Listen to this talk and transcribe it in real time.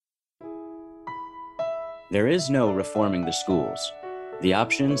There is no reforming the schools. The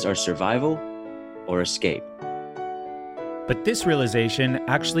options are survival or escape. But this realization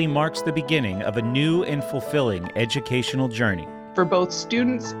actually marks the beginning of a new and fulfilling educational journey for both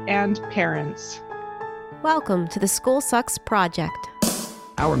students and parents. Welcome to the School Sucks Project.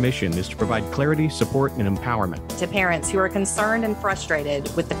 Our mission is to provide clarity, support, and empowerment to parents who are concerned and frustrated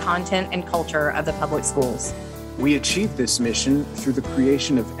with the content and culture of the public schools. We achieve this mission through the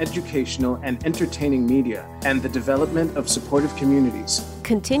creation of educational and entertaining media and the development of supportive communities.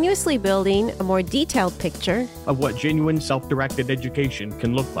 Continuously building a more detailed picture of what genuine self-directed education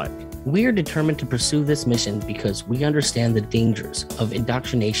can look like. We are determined to pursue this mission because we understand the dangers of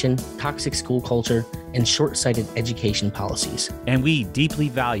indoctrination, toxic school culture, and short-sighted education policies. And we deeply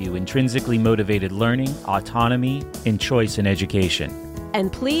value intrinsically motivated learning, autonomy, and choice in education. And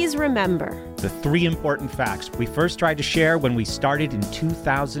please remember the 3 important facts we first tried to share when we started in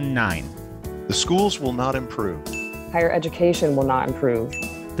 2009. The schools will not improve. Higher education will not improve.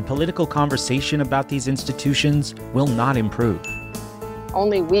 The political conversation about these institutions will not improve.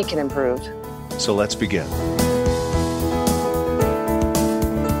 Only we can improve. So let's begin.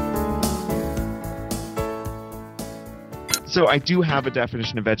 So I do have a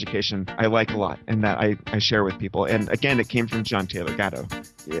definition of education I like a lot and that I share with people. And again, it came from John Taylor Gatto.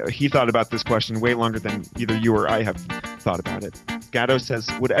 He thought about this question way longer than either you or I have thought about it. Gatto says,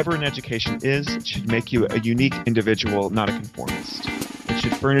 whatever an education is, it should make you a unique individual, not a conformist. It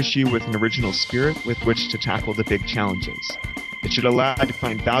should furnish you with an original spirit with which to tackle the big challenges. It should allow you to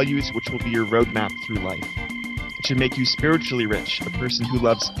find values which will be your roadmap through life. It should make you spiritually rich, a person who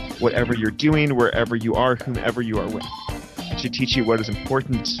loves whatever you're doing, wherever you are, whomever you are with. It should teach you what is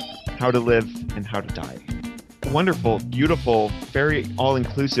important, how to live, and how to die. A wonderful, beautiful, very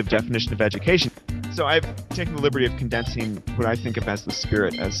all-inclusive definition of education. So I've taken the liberty of condensing what I think of as the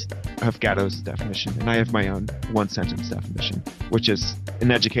spirit of Gatto's definition, and I have my own one-sentence definition, which is, an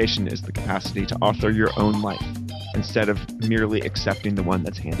education is the capacity to author your own life, instead of merely accepting the one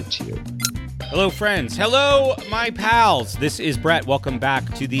that's handed to you. Hello, friends. Hello, my pals. This is Brett. Welcome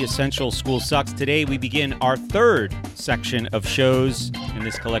back to The Essential School Sucks. Today, we begin our 3rd section of shows, and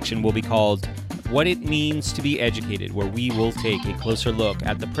this collection will be called What It Means to Be Educated, where we will take a closer look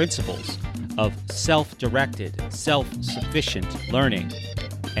at the principles of self-directed, self-sufficient learning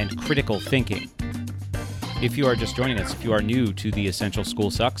and critical thinking. If you are just joining us, if you are new to The Essential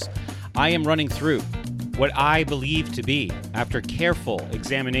School Sucks, I am running through what I believe to be, after careful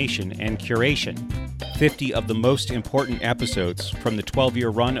examination and curation, 50 of the most important episodes from the 12-year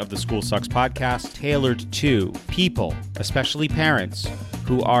run of the School Sucks podcast, tailored to people, especially parents,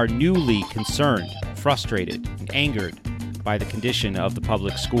 who are newly concerned, frustrated, and angered by the condition of the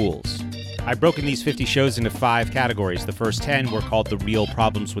public schools. I've broken these 50 shows into 5 categories. The first 10 were called The Real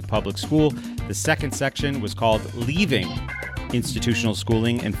Problems with Public School. The second section was called Leaving Institutional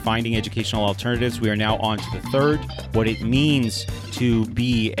Schooling and Finding Educational Alternatives. We are now on to the 3rd, What It Means to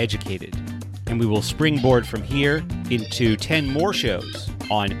Be Educated. And we will springboard from here into 10 more shows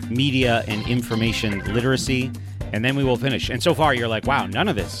on media and information literacy, and then we will finish. And so far, you're like, wow, none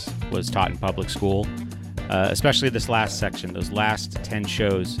of this was taught in public school, especially this last section, those last 10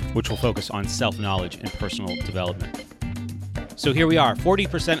 shows, which will focus on self-knowledge and personal development. So here we are,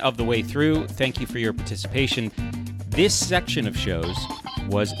 40% of the way through. Thank you for your participation. This section of shows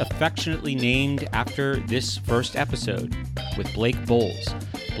was affectionately named after this first episode with Blake Bowles.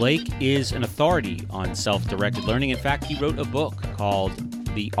 Blake is an authority on self-directed learning. In fact, he wrote a book called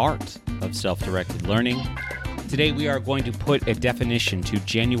The Art of Self-Directed Learning. Today, we are going to put a definition to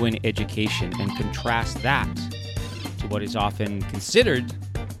genuine education and contrast that to what is often considered,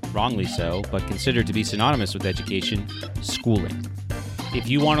 wrongly so, but considered to be synonymous with education, schooling. If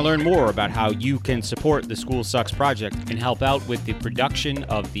you want to learn more about how you can support the School Sucks Project and help out with the production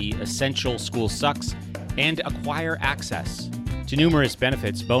of the Essential School Sucks and acquire access to numerous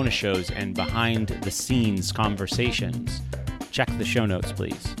benefits, bonus shows, and behind-the-scenes conversations, check the show notes,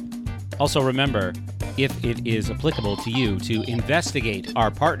 please. Also remember, if it is applicable to you, to investigate our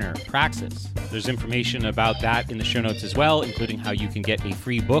partner, Praxis. There's information about that in the show notes as well, including how you can get a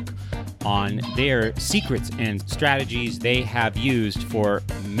free book on their secrets and strategies they have used for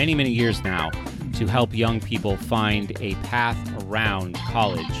many, many years now to help young people find a path around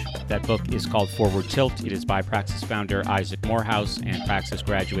college. That book is called Forward Tilt. It is by Praxis founder Isaac Morehouse and Praxis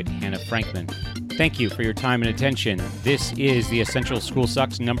graduate Hannah Frankman. Thank you for your time and attention. This is The Essential School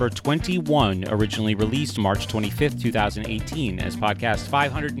Sucks number 21, originally released March 25th, 2018 as podcast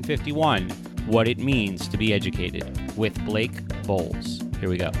 551, What It Means to Be Educated, with Blake Bowles. Here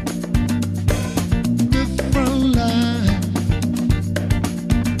we go. Different life,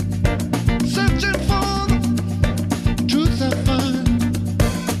 searching for the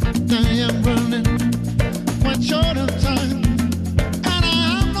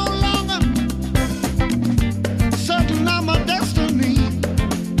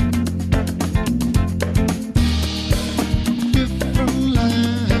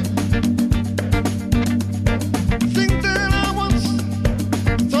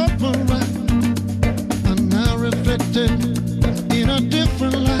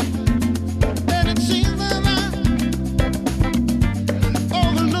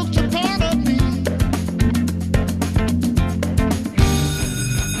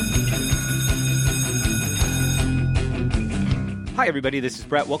everybody. This is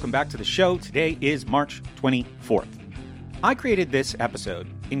Brett. Welcome back to the show. Today is March 24th. I created this episode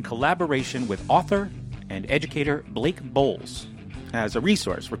in collaboration with author and educator Blake Bowles as a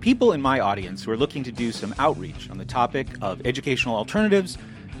resource for people in my audience who are looking to do some outreach on the topic of educational alternatives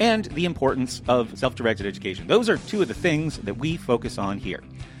and the importance of self-directed education. Those are two of the things that we focus on here.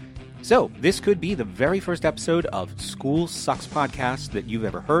 So this could be the very first episode of School Sucks podcast that you've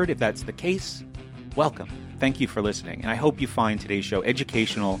ever heard. If that's the case, welcome. Thank you for listening. And I hope you find today's show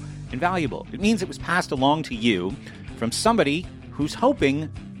educational and valuable. It means it was passed along to you from somebody who's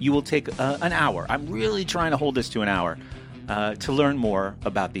hoping you will take an hour. I'm really trying to hold this to an hour to learn more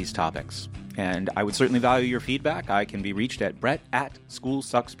about these topics. And I would certainly value your feedback. I can be reached at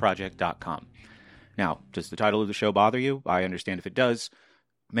brett@schoolsucksproject.com. Now, does the title of the show bother you? I understand if it does.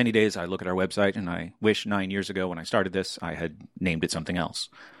 Many days I look at our website and I wish 9 years ago when I started this, I had named it something else.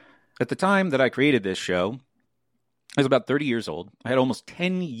 At the time that I created this show, I was about 30 years old. I had almost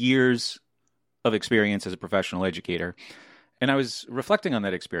 10 years of experience as a professional educator. And I was reflecting on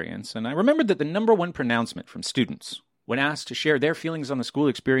that experience. And I remembered that the number one pronouncement from students when asked to share their feelings on the school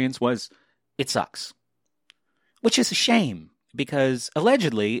experience was, "It sucks." Which is a shame because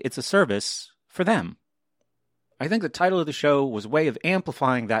allegedly it's a service for them. I think the title of the show was a way of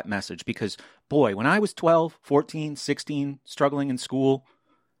amplifying that message because, boy, when I was 12, 14, 16, struggling in school,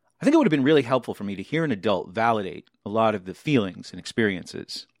 I think it would have been really helpful for me to hear an adult validate a lot of the feelings and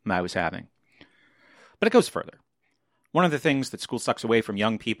experiences I was having. But it goes further. One of the things that school sucks away from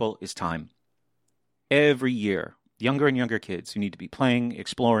young people is time. Every year, younger and younger kids who need to be playing,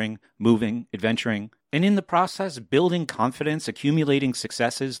 exploring, moving, adventuring, and in the process, building confidence, accumulating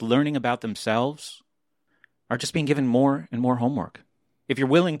successes, learning about themselves, are just being given more and more homework. If you're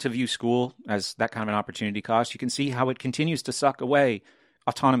willing to view school as that kind of an opportunity cost, you can see how it continues to suck away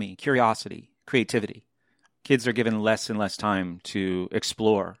autonomy, curiosity, creativity. Kids are given less and less time to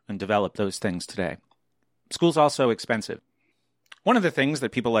explore and develop those things today. School's also expensive. One of the things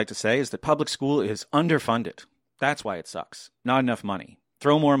that people like to say is that public school is underfunded. That's why it sucks. Not enough money.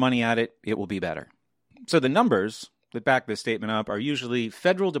 Throw more money at it, it will be better. So the numbers that back this statement up are usually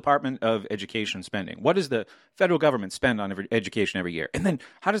Federal Department of Education spending. What does the federal government spend on education every year? And then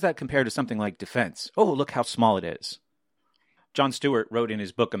how does that compare to something like defense? Oh, look how small it is. Jon Stewart wrote in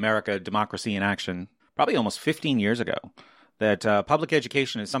his book, America, Democracy in Action, probably almost 15 years ago, that public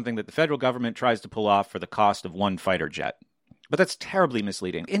education is something that the federal government tries to pull off for the cost of one fighter jet. But that's terribly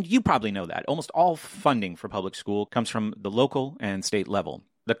misleading. And you probably know that. Almost all funding for public school comes from the local and state level.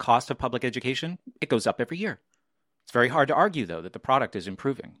 The cost of public education, it goes up every year. It's very hard to argue, though, that the product is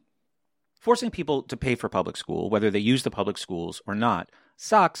improving. Forcing people to pay for public school, whether they use the public schools or not,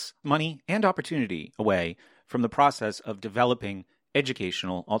 sucks money and opportunity away from the process of developing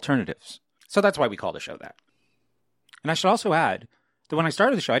educational alternatives. So that's why we call the show that. And I should also add that when I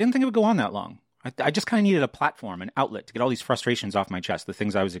started the show, I didn't think it would go on that long. I just kind of needed a platform, an outlet to get all these frustrations off my chest, the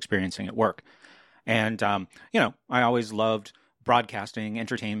things I was experiencing at work. And, I always loved broadcasting,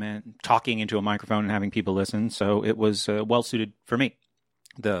 entertainment, talking into a microphone and having people listen. So it was well-suited for me,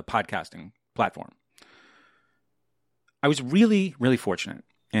 the podcasting platform. I was really, really fortunate,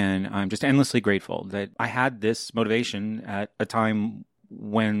 and I'm just endlessly grateful that I had this motivation at a time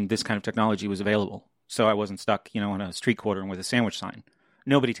when this kind of technology was available. So I wasn't stuck, on a street corner with a sandwich sign.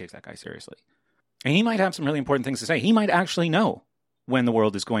 Nobody takes that guy seriously. And he might have some really important things to say. He might actually know when the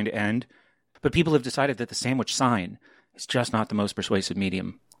world is going to end, but people have decided that the sandwich sign is just not the most persuasive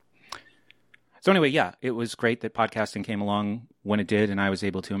medium. So anyway, yeah, it was great that podcasting came along when it did, and I was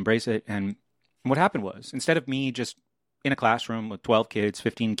able to embrace it. And what happened was, instead of me just in a classroom with 12 kids,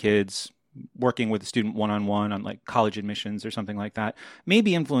 15 kids, working with a student one-on-one on like college admissions or something like that,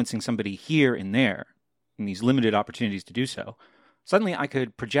 maybe influencing somebody here and there in these limited opportunities to do so, suddenly I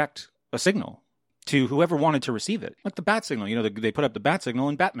could project a signal to whoever wanted to receive it. Like the bat signal, they put up the bat signal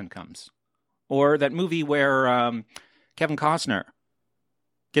and Batman comes. Or that movie where Kevin Costner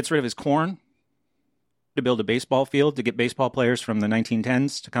gets rid of his corn to build a baseball field to get baseball players from the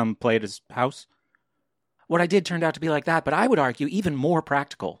 1910s to come play at his house. What I did turned out to be like that, but I would argue even more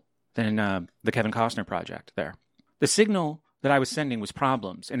practical than the Kevin Costner project there. The signal that I was sending was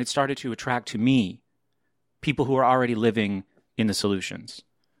problems, and it started to attract to me people who are already living in the solutions.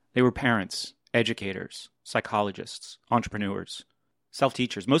 They were parents, educators, psychologists, entrepreneurs,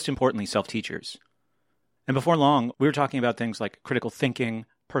 self-teachers, most importantly, self-teachers. And before long, we were talking about things like critical thinking,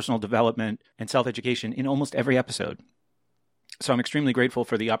 personal development, and self-education in almost every episode. So I'm extremely grateful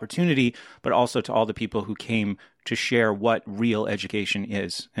for the opportunity, but also to all the people who came to share what real education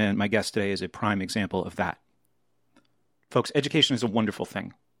is. And my guest today is a prime example of that. Folks, education is a wonderful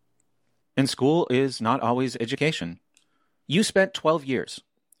thing. And school is not always education. You spent 12 years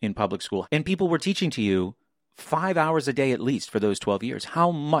in public school, and people were teaching to you 5 hours a day at least for those 12 years.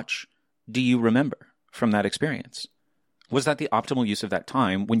 How much do you remember from that experience? Was that the optimal use of that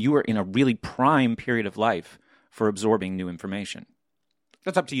time when you were in a really prime period of life for absorbing new information?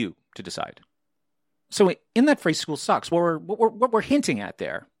 That's up to you to decide. So in that phrase, school sucks, what we're hinting at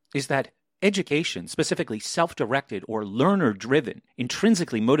there is that education, specifically self-directed or learner-driven,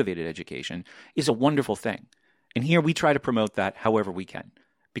 intrinsically motivated education, is a wonderful thing. And here we try to promote that however we can,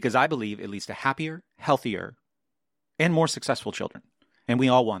 because I believe it leads to happier, healthier, and more successful children. And we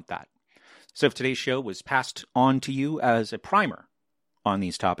all want that. So if today's show was passed on to you as a primer on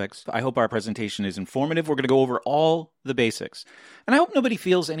these topics, I hope our presentation is informative. We're going to go over all the basics. And I hope nobody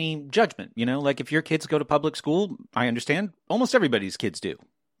feels any judgment. Like if your kids go to public school, I understand almost everybody's kids do.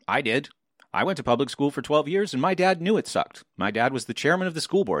 I did. I went to public school for 12 years, and my dad knew it sucked. My dad was the chairman of the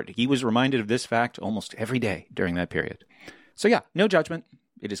school board. He was reminded of this fact almost every day during that period. So yeah, no judgment.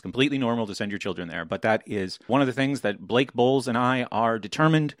 It is completely normal to send your children there, but that is one of the things that Blake Bowles and I are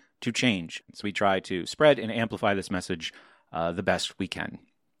determined to change. So we try to spread and amplify this message the best we can.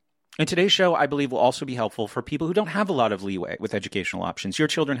 And today's show, I believe, will also be helpful for people who don't have a lot of leeway with educational options. Your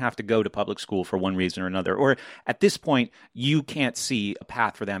children have to go to public school for one reason or another, or at this point, you can't see a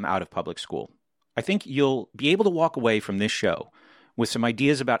path for them out of public school. I think you'll be able to walk away from this show with some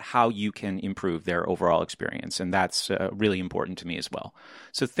ideas about how you can improve their overall experience, and that's really important to me as well.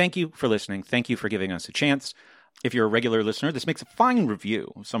 So thank you for listening. Thank you for giving us a chance. If you're a regular listener, this makes a fine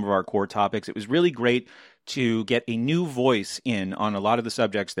review of some of our core topics. It was really great to get a new voice in on a lot of the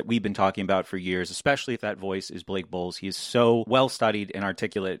subjects that we've been talking about for years, especially if that voice is Blake Bowles. He is so well-studied and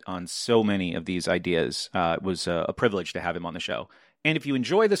articulate on so many of these ideas. It was a privilege to have him on the show. And if you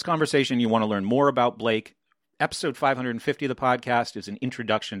enjoy this conversation, you want to learn more about Blake, episode 550 of the podcast is an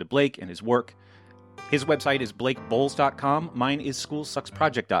introduction to Blake and his work. His website is blakebowles.com. Mine is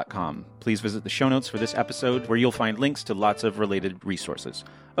schoolsucksproject.com. Please visit the show notes for this episode, where you'll find links to lots of related resources.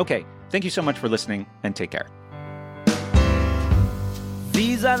 Okay, thank you so much for listening, and take care.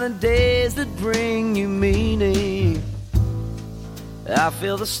 These are the days that bring you meaning. I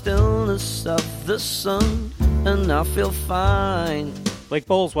feel the stillness of the sun, and I feel fine. Blake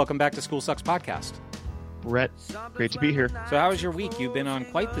Bowles, welcome back to School Sucks Podcast. Brett, great to be here. So how was your week? You've been on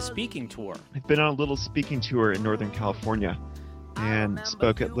quite the speaking tour. I've been on a little speaking tour in Northern California and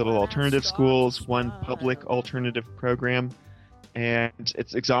spoke at little alternative schools, one public alternative program. And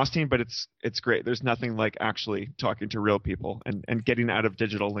it's exhausting, but it's great. There's nothing like actually talking to real people and getting out of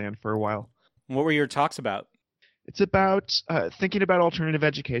digital land for a while. What were your talks about? It's about thinking about alternative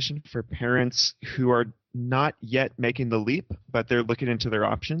education for parents who are not yet making the leap, but they're looking into their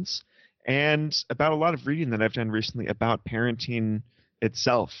options. And about a lot of reading that I've done recently about parenting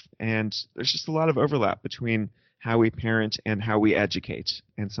itself. And there's just a lot of overlap between how we parent and how we educate.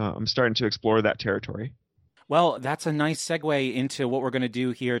 And so I'm starting to explore that territory. Well, that's a nice segue into what we're going to do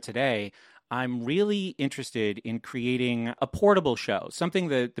here today. I'm really interested in creating a portable show, something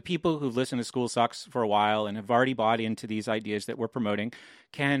that the people who've listened to School Sucks for a while and have already bought into these ideas that we're promoting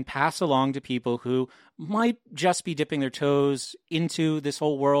can pass along to people who might just be dipping their toes into this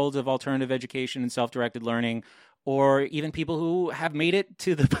whole world of alternative education and self-directed learning, or even people who have made it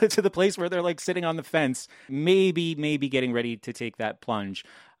to the place where they're like sitting on the fence, maybe getting ready to take that plunge.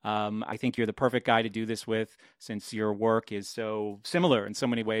 I think you're the perfect guy to do this with, since your work is so similar in so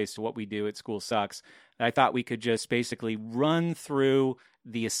many ways to what we do at School Sucks. I thought we could just basically run through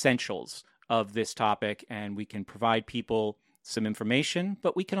the essentials of this topic, and we can provide people some information,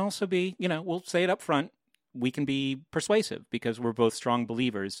 but we can also be, we'll say it up front, we can be persuasive because we're both strong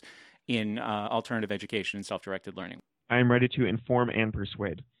believers in alternative education and self-directed learning. I am ready to inform and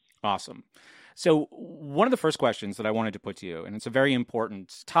persuade. Awesome. So one of the first questions that I wanted to put to you, and it's a very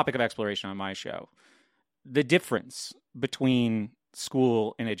important topic of exploration on my show, the difference between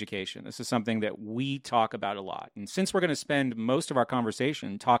school and education. This is something that we talk about a lot. And since we're going to spend most of our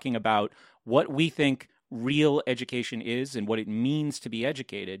conversation talking about what we think real education is and what it means to be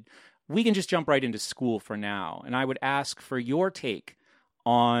educated, we can just jump right into school for now. And I would ask for your take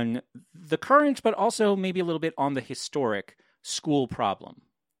on the current, but also maybe a little bit on the historic school problem.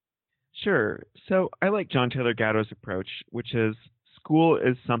 Sure. So I like John Taylor Gatto's approach, which is school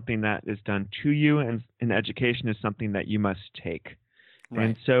is something that is done to you, and education is something that you must take. Right.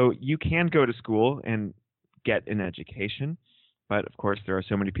 And so you can go to school and get an education, but of course there are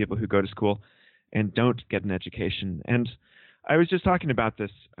so many people who go to school and don't get an education. And I was just talking about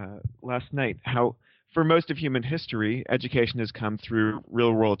this last night, how for most of human history, education has come through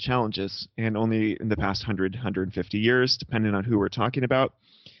real-world challenges, and only in the past 100, 150 years, depending on who we're talking about,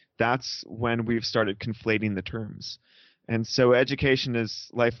 that's when we've started conflating the terms. And so education is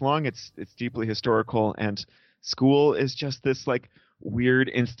lifelong. It's deeply historical, and school is just this like weird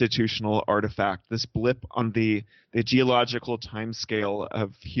institutional artifact, this blip on the geological timescale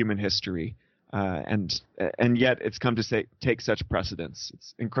of human history. And yet it's come to take such precedence.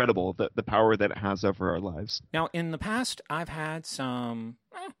 It's incredible the power that it has over our lives. Now, in the past, I've had some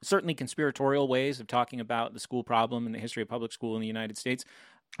certainly conspiratorial ways of talking about the school problem and the history of public school in the United States.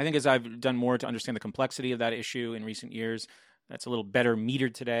 I think as I've done more to understand the complexity of that issue in recent years, that's a little better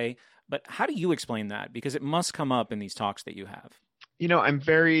metered today. But how do you explain that? Because it must come up in these talks that you have. I'm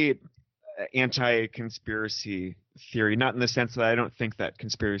very anti-conspiracy theory, not in the sense that I don't think that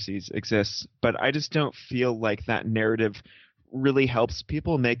conspiracies exist, but I just don't feel like that narrative really helps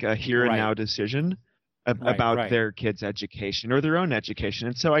people make a here and now decision about their kids' education or their own education.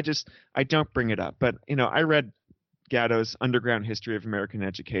 And so I don't bring it up. But, I read Gatto's Underground History of American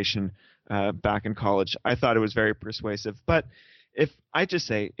Education back in college. I thought it was very persuasive. But if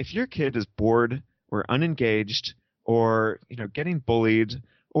your kid is bored or unengaged or, getting bullied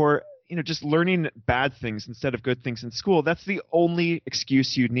or just learning bad things instead of good things in school, that's the only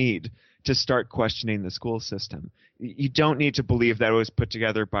excuse you need to start questioning the school system. You don't need to believe that it was put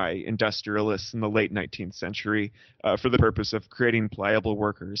together by industrialists in the late 19th century for the purpose of creating pliable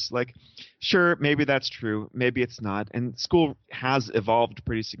workers. Like, sure, maybe that's true, maybe it's not. And school has evolved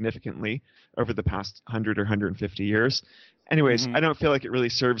pretty significantly over the past 100 or 150 years. Anyways, I don't feel like it really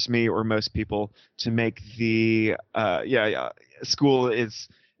serves me or most people to make the school is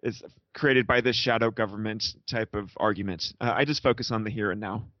created by this shadow government type of argument. I just focus on the here and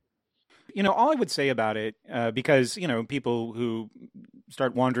now. All I would say about it, because, people who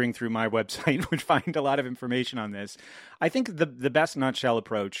start wandering through my website would find a lot of information on this. I think the best nutshell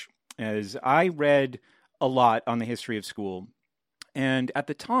approach is I read a lot on the history of school. And at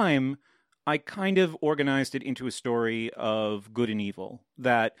the time, I kind of organized it into a story of good and evil,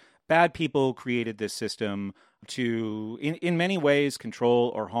 that bad people created this system to, in many ways,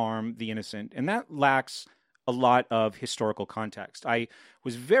 control or harm the innocent. And that lacks a lot of historical context. I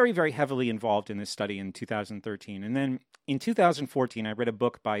was very, very heavily involved in this study in 2013. And then in 2014, I read a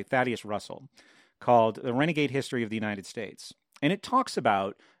book by Thaddeus Russell called The Renegade History of the United States. And it talks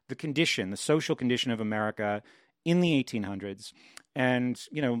about the social condition of America in the 1800s. And,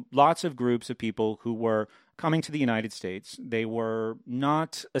 lots of groups of people who were coming to the United States. They were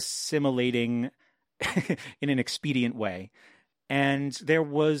not assimilating in an expedient way. And there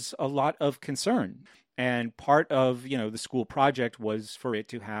was a lot of concern. And part of, the school project was for it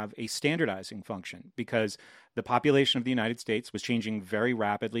to have a standardizing function because the population of the United States was changing very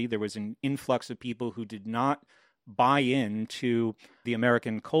rapidly. There was an influx of people who did not buy into the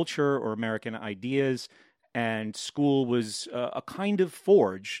American culture or American ideas. And school was a kind of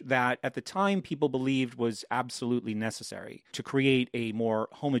forge that at the time people believed was absolutely necessary to create a more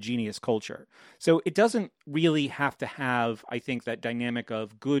homogeneous culture. So it doesn't really have to have, I think, that dynamic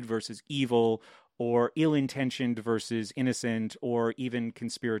of good versus evil or ill-intentioned versus innocent or even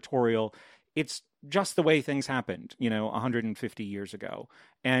conspiratorial. It's just the way things happened, 150 years ago.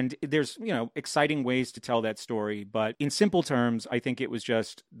 And there's, exciting ways to tell that story. But in simple terms, I think it was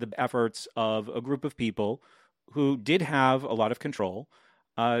just the efforts of a group of people who did have a lot of control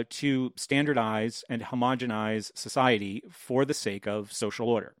to standardize and homogenize society for the sake of social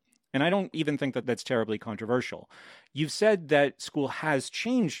order. And I don't even think that that's terribly controversial. You've said that school has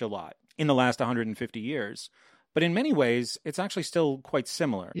changed a lot in the last 150 years. But in many ways, it's actually still quite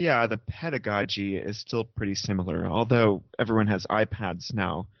similar. Yeah, the pedagogy is still pretty similar. Although everyone has iPads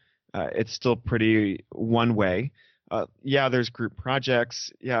now, it's still pretty one way. There's group projects.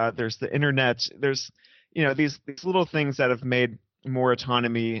 Yeah, there's the internet. There's, these little things that have made more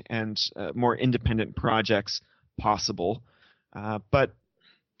autonomy and more independent projects possible. But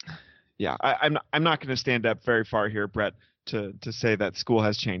yeah, I'm not going to stand up very far here, Brett, to say that school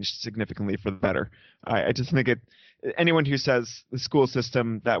has changed significantly for the better. I just think anyone who says the school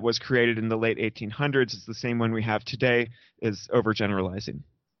system that was created in the late 1800s is the same one we have today is overgeneralizing.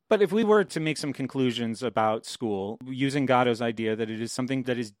 But if we were to make some conclusions about school, using Gatto's idea that it is something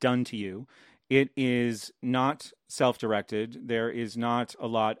that is done to you, it is not self-directed, there is not a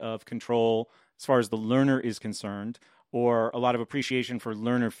lot of control as far as the learner is concerned, or a lot of appreciation for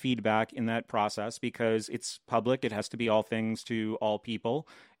learner feedback in that process because it's public. It has to be all things to all people.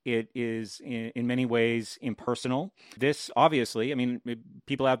 It is in many ways impersonal. This obviously,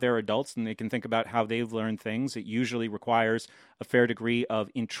 people out there are adults and they can think about how they've learned things. It usually requires a fair degree of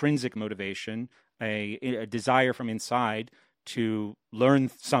intrinsic motivation, a desire from inside to learn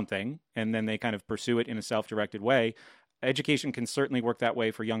something, and then they kind of pursue it in a self-directed way. Education can certainly work that way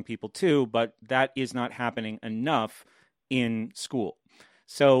for young people too, but that is not happening enough in school.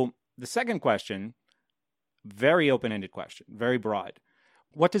 So the second question, very open-ended question, very broad.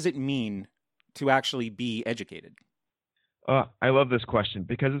 What does it mean to actually be educated? I love this question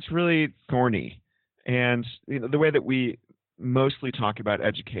because it's really thorny. And the way that we mostly talk about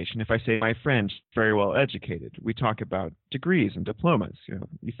education, if I say my friend's very well educated, we talk about degrees and diplomas.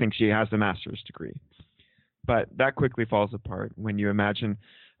 You think she has a master's degree. But that quickly falls apart when you imagine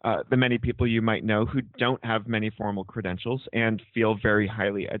the many people you might know who don't have many formal credentials and feel very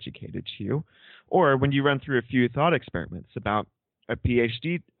highly educated to you. Or when you run through a few thought experiments about a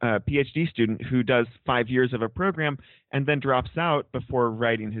PhD student who does 5 years of a program and then drops out before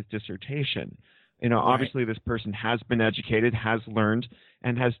writing his dissertation. Obviously this person has been educated, has learned,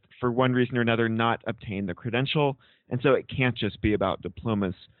 and has, for one reason or another, not obtained the credential. And so it can't just be about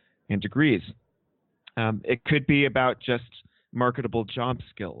diplomas and degrees. It could be about just marketable job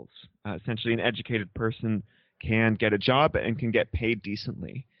skills. Essentially, an educated person can get a job and can get paid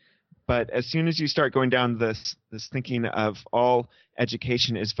decently. But as soon as you start going down this thinking of all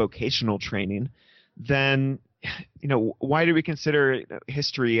education is vocational training, then why do we consider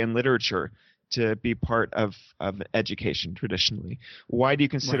history and literature to be part of education traditionally? Why do you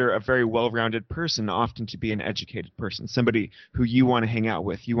consider a very well-rounded person often to be an educated person, somebody who you want to hang out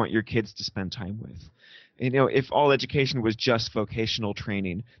with, you want your kids to spend time with? If all education was just vocational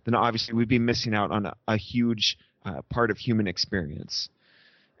training, then obviously we'd be missing out on a huge part of human experience.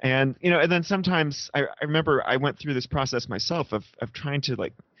 And and then sometimes I remember I went through this process myself of trying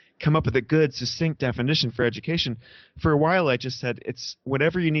to come up with a good, succinct definition for education. For a while, I just said it's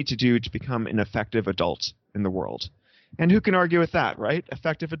whatever you need to do to become an effective adult in the world. And who can argue with that, right?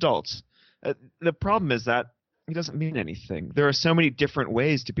 Effective adults. The problem is that it doesn't mean anything. There are so many different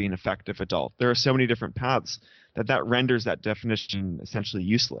ways to be an effective adult. There are so many different paths that renders that definition essentially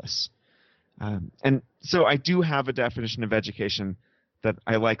useless. And so I do have a definition of education that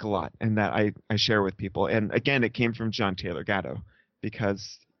I like a lot and that I share with people. And again, it came from John Taylor Gatto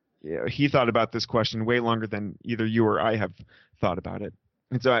because he thought about this question way longer than either you or I have thought about it.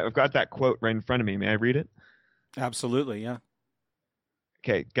 And so I've got that quote right in front of me. May I read it? Absolutely, yeah.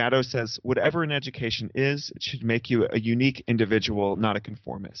 Okay, Gatto says, whatever an education is, it should make you a unique individual, not a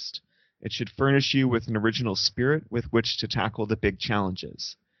conformist. It should furnish you with an original spirit with which to tackle the big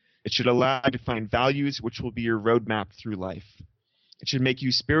challenges. It should allow you to find values which will be your roadmap through life. It should make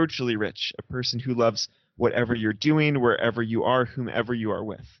you spiritually rich, a person who loves whatever you're doing, wherever you are, whomever you are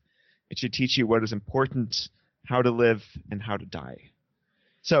with. It should teach you what is important, how to live, and how to die.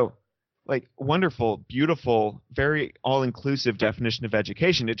 So, wonderful, beautiful, very all-inclusive definition of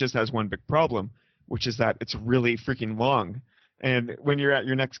education. It just has one big problem, which is that it's really freaking long. And when you're at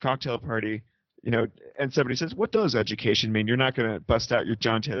your next cocktail party, and somebody says, what does education mean? You're not going to bust out your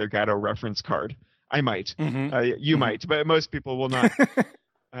John Taylor Gatto reference card. I might. You might, but most people will not.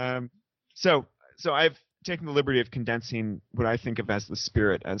 So I've taken the liberty of condensing what I think of as the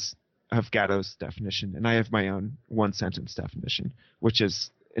spirit of Gatto's definition, and I have my own one-sentence definition, which is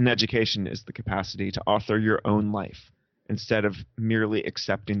an education is the capacity to author your own life instead of merely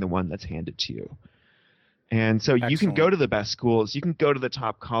accepting the one that's handed to you. And so you can go to the best schools, you can go to the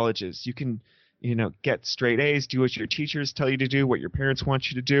top colleges, you can get straight A's, do what your teachers tell you to do, what your parents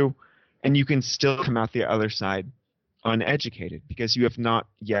want you to do, and you can still come out the other side uneducated because you have not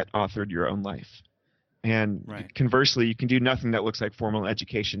yet authored your own life. And conversely, you can do nothing that looks like formal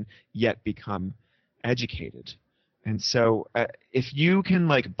education yet become educated. And so if you can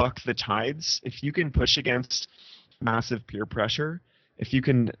buck the tides, if you can push against massive peer pressure, if you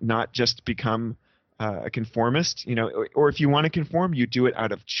can not just become a conformist, or if you want to conform, you do it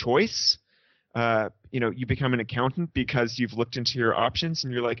out of choice. You become an accountant because you've looked into your options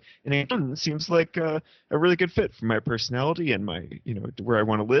and you're like, an accountant seems like a really good fit for my personality and my, where I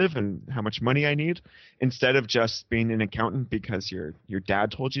want to live and how much money I need, instead of just being an accountant because your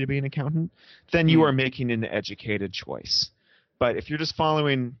dad told you to be an accountant, then you are making an educated choice. But if you're just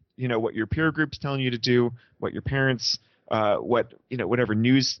following, what your peer group's telling you to do, what your parents, whatever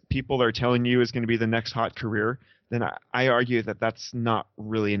news people are telling you is going to be the next hot career, then I argue that that's not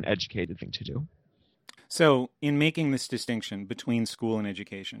really an educated thing to do. So in making this distinction between school and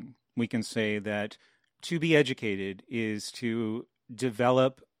education, we can say that to be educated is to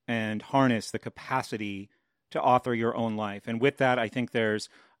develop and harness the capacity to author your own life. And with that, I think there's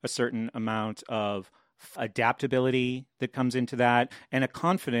a certain amount of adaptability that comes into that and a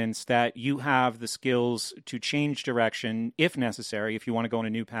confidence that you have the skills to change direction if necessary, if you want to go in a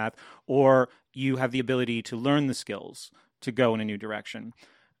new path, or you have the ability to learn the skills to go in a new direction.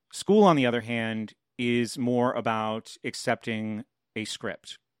 School, on the other hand, is more about accepting a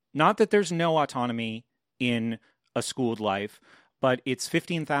script. Not that there's no autonomy in a schooled life, but it's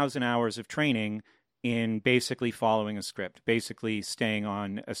 15,000 hours of training in basically following a script, basically staying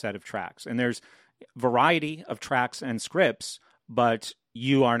on a set of tracks. And there's variety of tracks and scripts, but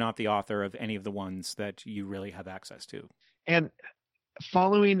you are not the author of any of the ones that you really have access to. And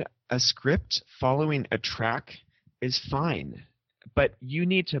following a script, following a track is fine, but you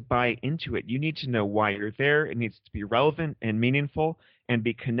need to buy into it. You need to know why you're there. It needs to be relevant and meaningful and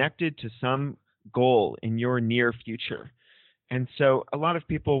be connected to some goal in your near future. And so a lot of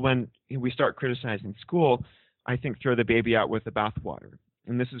people, when we start criticizing school, I think throw the baby out with the bathwater.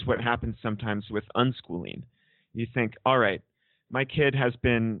 And this is what happens sometimes with unschooling. You think, all right, my kid has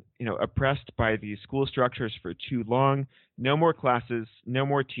been, oppressed by these school structures for too long. No more classes, no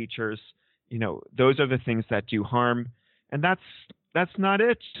more teachers. Those are the things that do harm. And that's not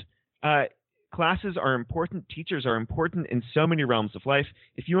it. Classes are important. Teachers are important in so many realms of life.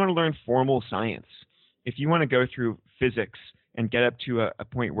 If you want to learn formal science, if you want to go through physics and get up to a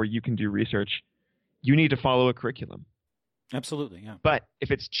point where you can do research, you need to follow a curriculum. Absolutely, yeah. But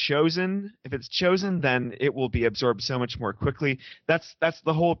if it's chosen, then it will be absorbed so much more quickly. That's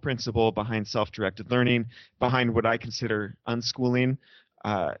the whole principle behind self-directed learning, behind what I consider unschooling,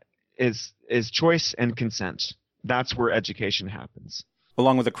 is choice and consent. That's where education happens.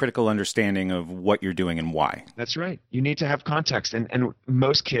 Along with a critical understanding of what you're doing and why. That's right. You need to have context. And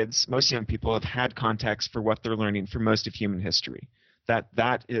most kids, most young people have had context for what they're learning for most of human history.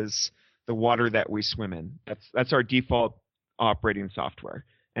 That is the water that we swim in. That's our default operating software.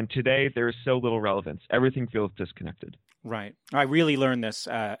 And today there is so little relevance. Everything feels disconnected. Right. I really learned this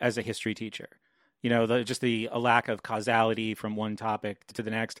as a history teacher. Just a lack of causality from one topic to the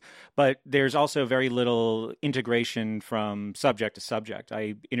next. But there's also very little integration from subject to subject.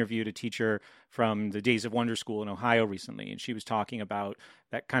 I interviewed a teacher from the Days of Wonder School in Ohio recently, and she was talking about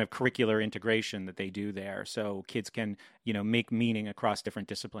that kind of curricular integration that they do there. So kids can, make meaning across different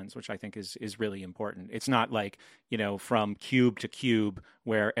disciplines, which I think is really important. It's not like, from cube to cube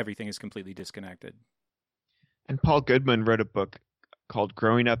where everything is completely disconnected. And Paul Goodman wrote a book called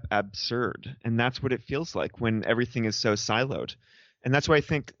Growing Up Absurd. And that's what it feels like when everything is so siloed. And that's why I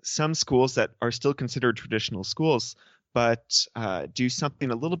think some schools that are still considered traditional schools, but do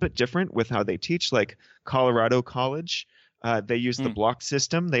something a little bit different with how they teach, like Colorado College. They use the block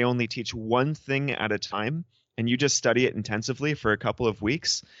system. They only teach one thing at a time, and you just study it intensively for a couple of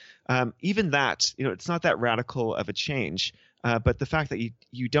weeks. Even that, it's not that radical of a change, but the fact that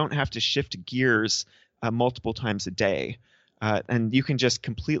you don't have to shift gears multiple times a day. And you can just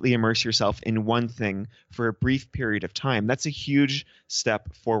completely immerse yourself in one thing for a brief period of time. That's a huge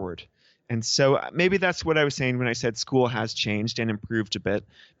step forward. And so maybe that's what I was saying when I said school has changed and improved a bit,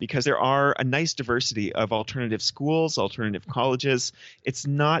 because there are a nice diversity of alternative schools, alternative colleges. It's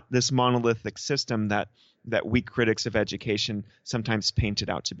not this monolithic system that we critics of education sometimes paint it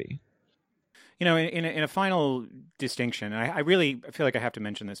out to be. In a final distinction, I really feel like I have to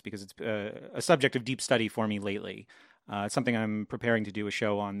mention this because it's a subject of deep study for me lately. It's something I'm preparing to do a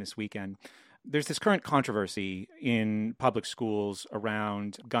show on this weekend. There's this current controversy in public schools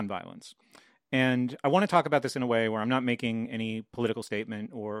around gun violence. And I want to talk about this in a way where I'm not making any political statement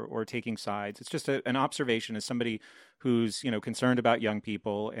or taking sides. It's just an observation as somebody who's, concerned about young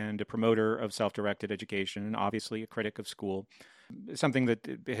people and a promoter of self-directed education and obviously a critic of school. Something that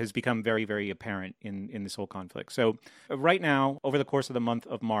has become very, very apparent in this whole conflict. So right now, over the course of the month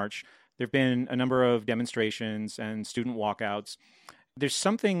of March, there have been a number of demonstrations and student walkouts. There's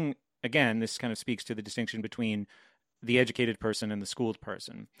something, again, this kind of speaks to the distinction between the educated person and the schooled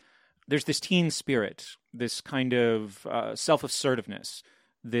person. There's this teen spirit, this kind of self-assertiveness,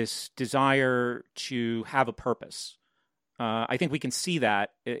 this desire to have a purpose. I think we can see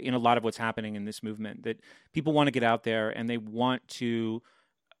that in a lot of what's happening in this movement, that people want to get out there and they want to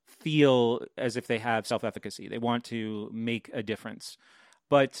feel as if they have self-efficacy. They want to make a difference.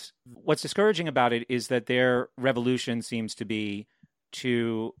 But what's discouraging about it is that their revolution seems to be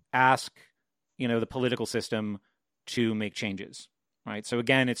to ask, the political system to make changes, right? So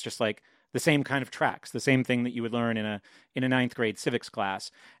again, it's just like the same kind of tracks, the same thing that you would learn in a ninth grade civics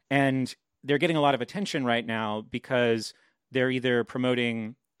class. And they're getting a lot of attention right now because they're either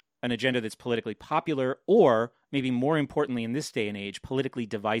promoting an agenda that's politically popular or, maybe more importantly in this day and age, politically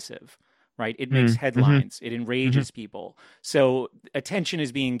divisive, right? It makes headlines. It enrages people. So attention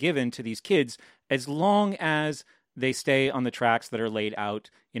is being given to these kids as long as they stay on the tracks that are laid out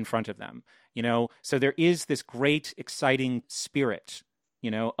in front of them, So there is this great, exciting spirit,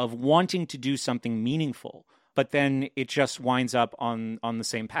 of wanting to do something meaningful, but then it just winds up on the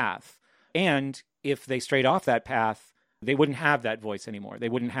same path. And if they strayed off that path, they wouldn't have that voice anymore. They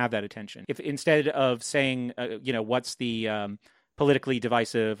wouldn't have that attention. If instead of saying, what's the politically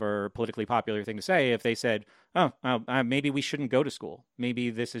divisive or politically popular thing to say, if they said, maybe we shouldn't go to school. Maybe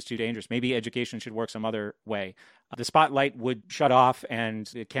this is too dangerous. Maybe education should work some other way. The spotlight would shut off and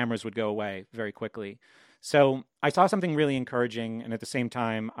the cameras would go away very quickly. So I saw something really encouraging, and at the same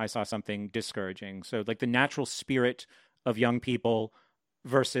time, I saw something discouraging. So like the natural spirit of young people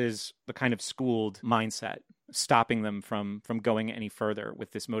versus the kind of schooled mindset, stopping them from going any further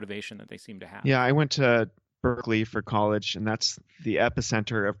with this motivation that they seem to have. Yeah, I went to Berkeley for college, and that's the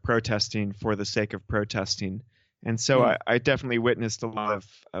epicenter of protesting for the sake of protesting. And so I definitely witnessed a lot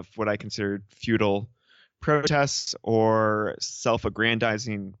of what I considered futile protests or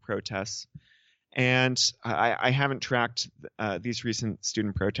self-aggrandizing protests. And I haven't tracked these recent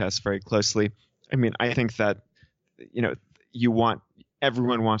student protests very closely. I mean, I think that,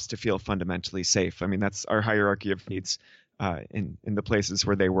 everyone wants to feel fundamentally safe. I mean, that's our hierarchy of needs in the places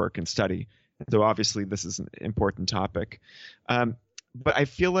where they work and study. So obviously this is an important topic. But I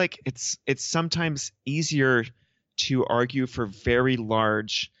feel like it's sometimes easier to argue for very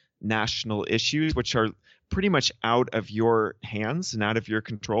large national issues, which are pretty much out of your hands and out of your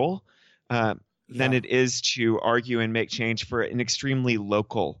control, than it is to argue and make change for an extremely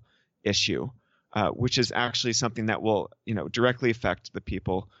local issue, which is actually something that will, directly affect the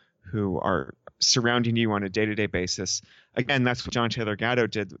people who are surrounding you on a day-to-day basis. Again, that's what John Taylor Gatto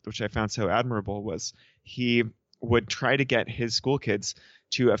did, which I found so admirable, was he would try to get his school kids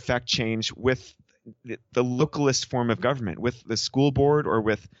to affect change with the localist form of government, with the school board or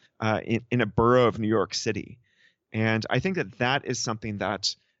with in a borough of New York City. And I think that is something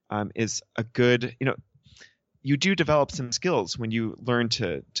that is a good, you do develop some skills when you learn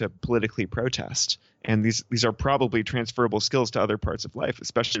to politically protest. And these are probably transferable skills to other parts of life,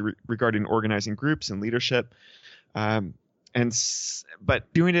 especially regarding organizing groups and leadership.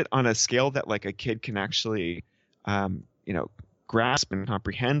 But doing it on a scale that like a kid can actually, grasp and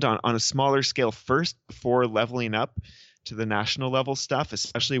comprehend on a smaller scale first before leveling up to the national level stuff,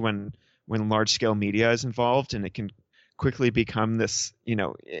 especially when large scale media is involved, and it can quickly become this,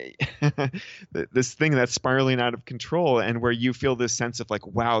 this thing that's spiraling out of control, and where you feel this sense of like,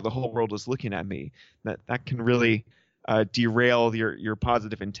 wow, the whole world is looking at me. That can really derail your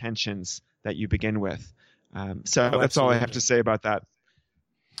positive intentions that you begin with. So that's all I have to say about that.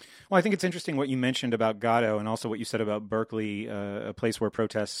 Well, I think it's interesting what you mentioned about Gatto, and also what you said about Berkeley, a place where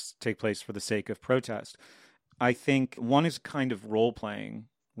protests take place for the sake of protest. I think one is kind of role-playing,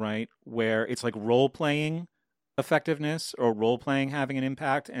 right? Where it's like role-playing effectiveness or role-playing having an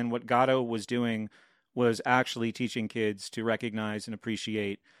impact. And what Gatto was doing was actually teaching kids to recognize and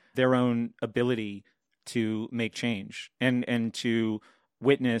appreciate their own ability to make change and to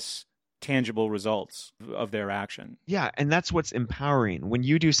witness tangible results of their action. Yeah, and that's what's empowering, when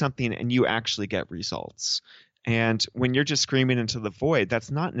you do something and you actually get results. And when you're just screaming into the void,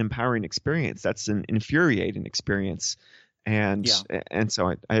 that's not an empowering experience. That's an infuriating experience. And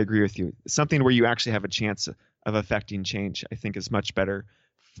so I agree with you. Something where you actually have a chance of affecting change, I think, is much better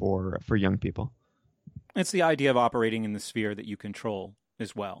for young people. It's the idea of operating in the sphere that you control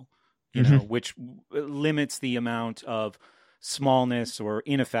as well, which limits the amount of smallness or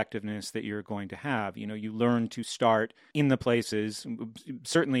ineffectiveness that you're going to have. You learn to start in the places,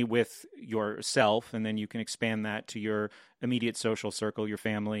 certainly with yourself, and then you can expand that to your immediate social circle, your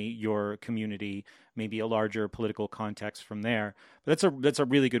family, your community, maybe a larger political context from there. But that's a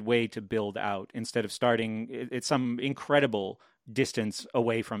really good way to build out, instead of starting at some incredible distance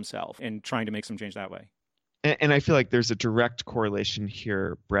away from self and trying to make some change that way. And I feel like there's a direct correlation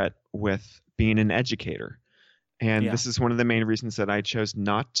here, Brett, with being an educator. And this is one of the main reasons that I chose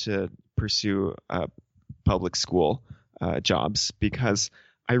not to pursue public school jobs, because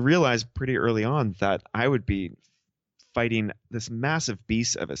I realized pretty early on that I would be fighting this massive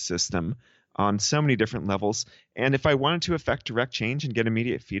beast of a system on so many different levels. And if I wanted to affect direct change and get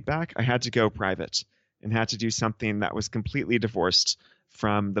immediate feedback, I had to go private and had to do something that was completely divorced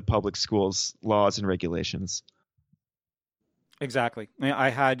from the public schools' laws and regulations. Exactly. I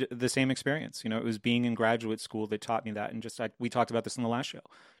had the same experience. It was being in graduate school that taught me that. And we talked about this in the last show.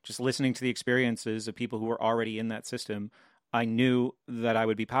 Just listening to the experiences of people who were already in that system, I knew that I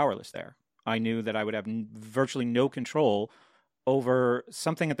would be powerless there. I knew that I would have virtually no control over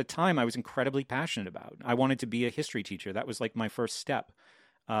something at the time I was incredibly passionate about. I wanted to be a history teacher. That was like my first step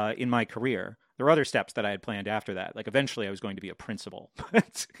in my career. There were other steps that I had planned after that. Like eventually I was going to be a principal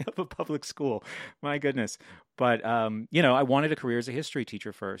of a public school. My goodness. But, I wanted a career as a history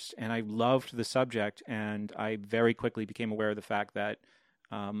teacher first, and I loved the subject. And I very quickly became aware of the fact that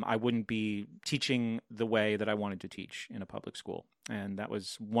I wouldn't be teaching the way that I wanted to teach in a public school. And that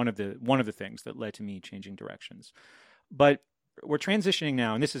was one of the things that led to me changing directions. But we're transitioning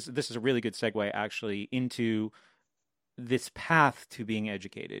now, and this is a really good segue actually into this path to being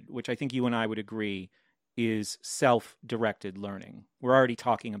educated, which I think you and I would agree is self-directed learning. We're already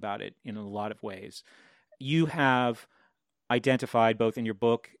talking about it in a lot of ways. You have identified both in your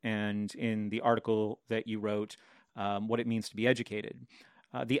book and in the article that you wrote what it means to be educated,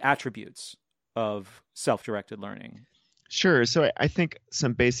 the attributes of self-directed learning. Sure. So I think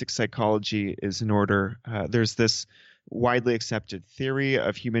some basic psychology is in order. There's this widely accepted theory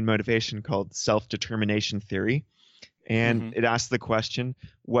of human motivation called self-determination theory. And it asks the question,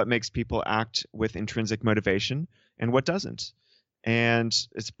 what makes people act with intrinsic motivation and what doesn't? And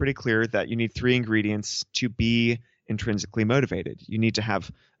it's pretty clear that you need three ingredients to be intrinsically motivated. You need to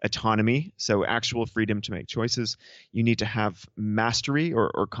have autonomy, so actual freedom to make choices. You need to have mastery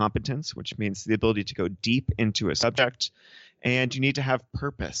or competence, which means the ability to go deep into a subject. And you need to have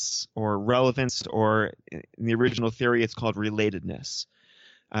purpose or relevance, or in the original theory, it's called relatedness,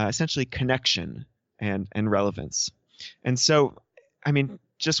 essentially connection and relevance. And so, I mean,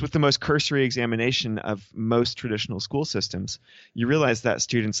 just with the most cursory examination of most traditional school systems, you realize that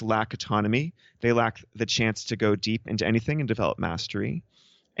students lack autonomy, they lack the chance to go deep into anything and develop mastery,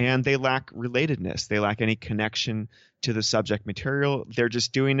 and they lack relatedness. They lack any connection to the subject material. They're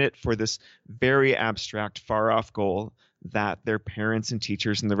just doing it for this very abstract, far-off goal that their parents and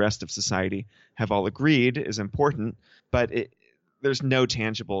teachers and the rest of society have all agreed is important, but there's no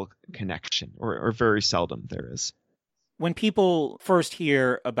tangible connection, or very seldom there is. When people first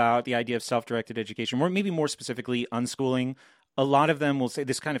hear about the idea of self-directed education, or maybe more specifically unschooling, a lot of them will say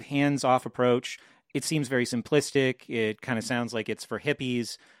this kind of hands-off approach, it seems very simplistic. It kind of sounds like it's for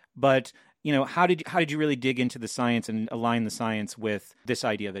hippies. But, you know, how did you really dig into the science and align the science with this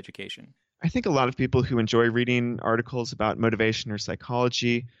idea of education? I think a lot of people who enjoy reading articles about motivation or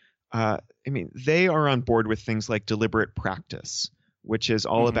psychology, they are on board with things like deliberate practice, which is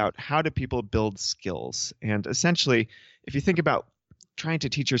all about how do people build skills. And essentially, if you think about trying to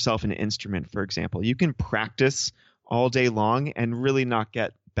teach yourself an instrument, for example, you can practice all day long and really not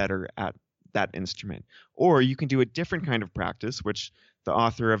get better at that instrument. Or you can do a different kind of practice, which the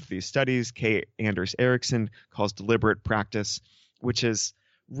author of these studies, Kay Anders Ericsson, calls deliberate practice, which is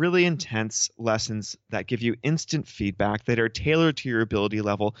really intense lessons that give you instant feedback that are tailored to your ability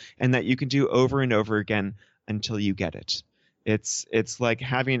level and that you can do over and over again until you get it. It's like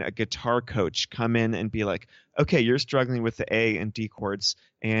having a guitar coach come in and be like, okay, you're struggling with the A and D chords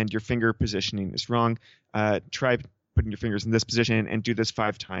and your finger positioning is wrong. Try putting your fingers in this position and do this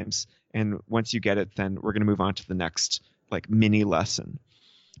 5 times. And once you get it, then we're going to move on to the next like mini lesson.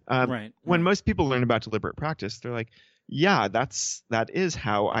 When most people learn about deliberate practice, they're like, yeah, that is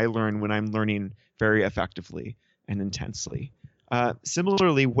how I learn when I'm learning very effectively and intensely.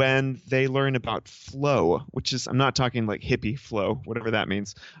 Similarly, when they learn about flow, which is, I'm not talking like hippie flow, whatever that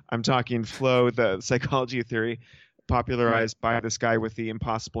means. I'm talking flow, the psychology theory popularized by this guy with the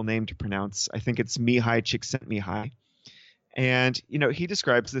impossible name to pronounce. I think it's Mihai Csikszentmihalyi. And, you know, he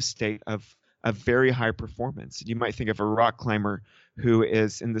describes this state of very high performance. You might think of a rock climber who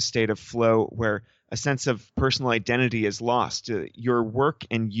is in the state of flow where a sense of personal identity is lost. Your work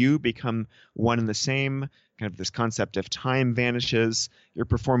and you become one and the same. Kind of this concept of time vanishes. You're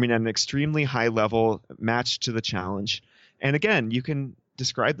performing at an extremely high level, matched to the challenge. And again, you can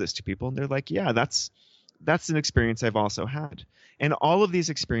describe this to people and they're like, yeah, that's an experience I've also had. And all of these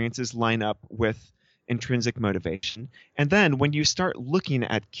experiences line up with intrinsic motivation. And then when you start looking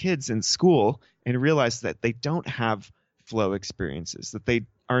at kids in school and realize that they don't have flow experiences, that they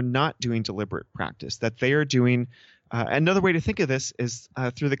are not doing deliberate practice, that they are doing another way to think of this is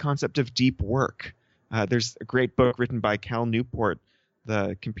through the concept of deep work. There's a great book written by Cal Newport,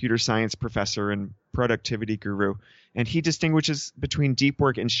 the computer science professor and productivity guru, and he distinguishes between deep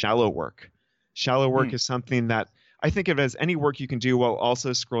work and shallow work. Shallow work is something that I think of as any work you can do while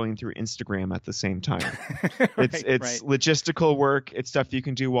also scrolling through Instagram at the same time. It's logistical work. It's stuff you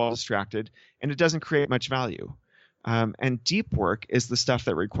can do while distracted, and it doesn't create much value. And deep work is the stuff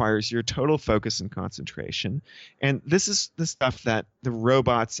that requires your total focus and concentration. And this is the stuff that the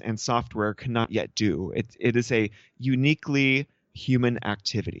robots and software cannot yet do. It is a uniquely human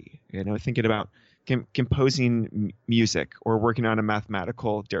activity. You know, thinking about composing music or working on a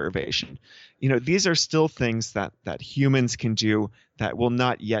mathematical derivation. You know, these are still things that humans can do that will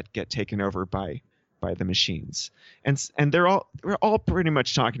not yet get taken over by the machines. And we're all pretty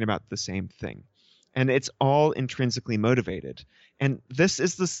much talking about the same thing. And it's all intrinsically motivated. And this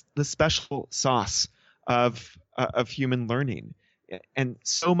is the special sauce of human learning. and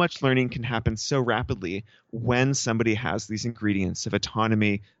so much learning can happen so rapidly when somebody has these ingredients of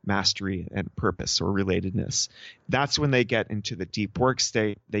autonomy, mastery, and purpose or relatedness. That's when they get into the deep work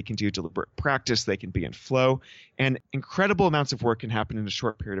state. They can do deliberate practice. They can be in flow. And incredible amounts of work can happen in a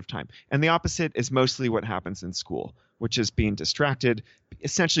short period of time. And the opposite is mostly what happens in school, which is being distracted,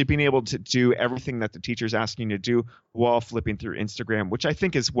 essentially being able to do everything that the teacher's asking you to do while flipping through Instagram, which I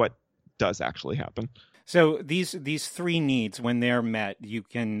think is what does actually happen. So these three needs, when they're met, you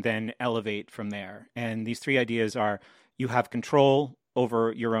can then elevate from there. And these three ideas are: you have control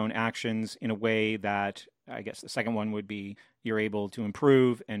over your own actions in a way that, I guess the second one would be, you're able to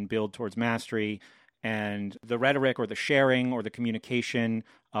improve and build towards mastery. And the rhetoric or the sharing or the communication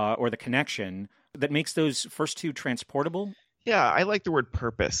or the connection that makes those first two transportable. Yeah, I like the word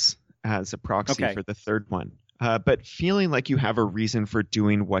purpose as a proxy Okay. for the third one. But feeling like you have a reason for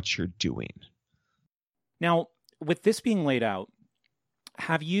doing what you're doing. Now, with this being laid out,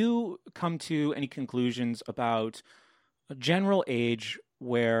 have you come to any conclusions about a general age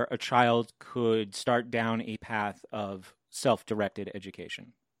where a child could start down a path of self-directed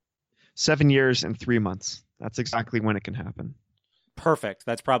education? 7 years and 3 months. That's exactly when it can happen. Perfect.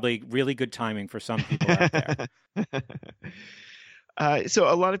 That's probably really good timing for some people out there.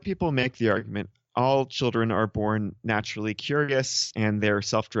 So a lot of people make the argument all children are born naturally curious and they're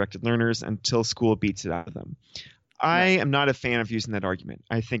self-directed learners until school beats it out of them. I am not a fan of using that argument.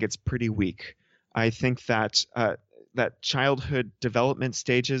 I think it's pretty weak. I think that that childhood development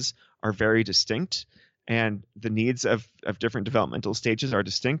stages are very distinct, and the needs of different developmental stages are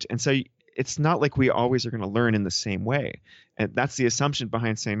distinct. And so it's not like we always are going to learn in the same way. And that's the assumption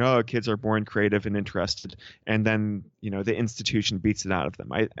behind saying, oh, kids are born creative and interested, and then, the institution beats it out of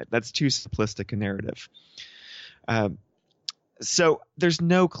them. That's too simplistic a narrative. So there's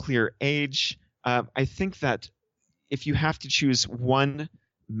no clear age. I think that if you have to choose one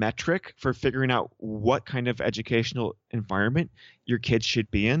metric for figuring out what kind of educational environment your kids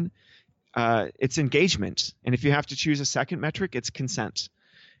should be in, it's engagement. And if you have to choose a second metric, it's consent.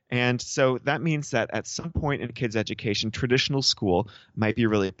 And so that means that at some point in a kid's education, traditional school might be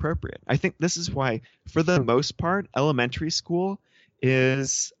really appropriate. I think this is why, for the most part, elementary school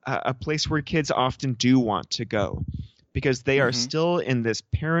is a place where kids often do want to go, because they are still in this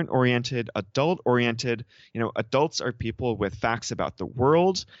parent-oriented, adult-oriented. Adults are people with facts about the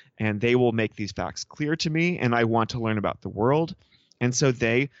world, and they will make these facts clear to me, and I want to learn about the world. And so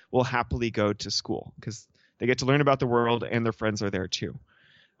they will happily go to school because they get to learn about the world, and their friends are there too.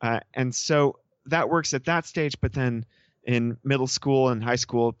 And so that works at that stage. But then in middle school and high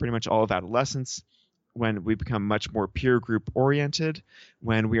school, pretty much all of adolescence, when we become much more peer group oriented,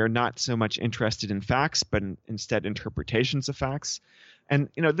 when we are not so much interested in facts, but instead interpretations of facts. And,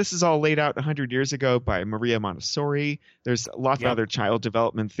 this is all laid out 100 years ago by Maria Montessori. There's lots of other child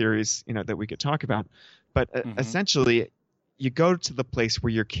development theories, that we could talk about. But essentially, you go to the place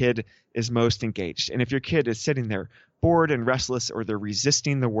where your kid is most engaged. And if your kid is sitting there bored and restless, or they're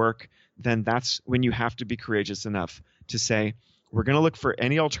resisting the work, then that's when you have to be courageous enough to say, we're going to look for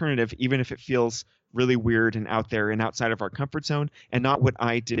any alternative, even if it feels really weird and out there and outside of our comfort zone, and not what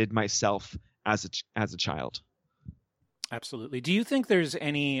I did myself as a child. Absolutely. Do you think there's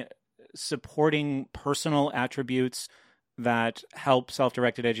any supporting personal attributes that help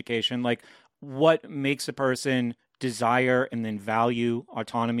self-directed education? Like, what makes a person desire and then value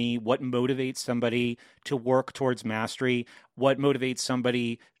autonomy? What motivates somebody to work towards mastery? What motivates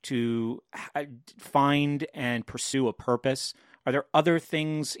somebody to find and pursue a purpose? Are there other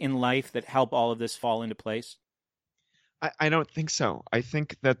things in life that help all of this fall into place? I don't think so. I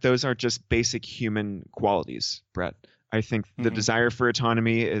think that those are just basic human qualities, Brett. I think the desire for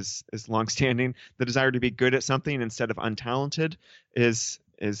autonomy is longstanding. The desire to be good at something instead of untalented is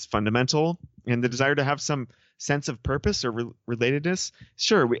fundamental. And the desire to have some sense of purpose or relatedness.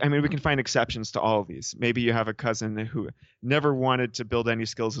 Sure, we can find exceptions to all of these. Maybe you have a cousin who never wanted to build any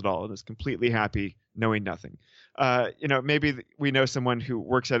skills at all and is completely happy knowing nothing. Maybe we know someone who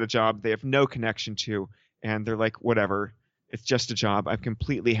works at a job they have no connection to, and they're like, whatever, it's just a job. I'm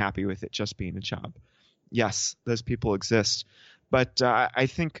completely happy with it just being a job. Yes, those people exist. But I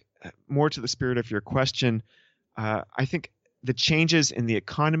think more to the spirit of your question, I think the changes in the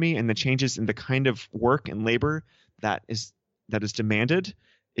economy and the changes in the kind of work and labor that is demanded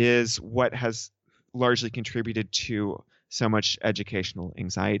is what has largely contributed to so much educational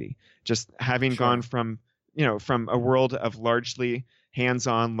anxiety. Just having gone from a world of largely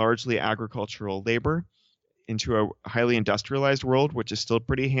hands-on, largely agricultural labor into a highly industrialized world, which is still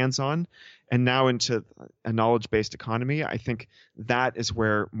pretty hands-on, and now into a knowledge-based economy. I think that is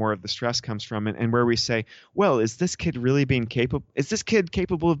where more of the stress comes from, and where we say, well, is this kid really being capable? Is this kid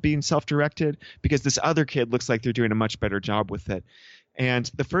capable of being self-directed? Because this other kid looks like they're doing a much better job with it. And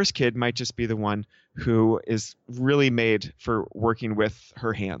the first kid might just be the one who is really made for working with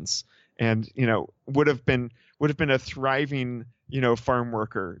her hands, and would have been a thriving farm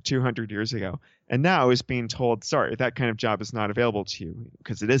worker 200 years ago, and now is being told, sorry, that kind of job is not available to you,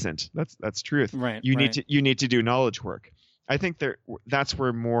 because it isn't. That's truth. Right. You need to do knowledge work. I think that's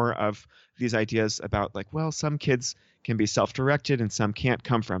where more of these ideas about like, well, some kids can be self-directed and some can't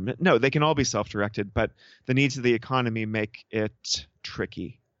come from. No, they can all be self-directed, but the needs of the economy make it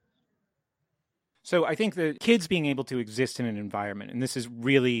tricky. So I think the kids being able to exist in an environment, and this is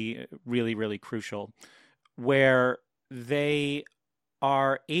really, really, really crucial, where they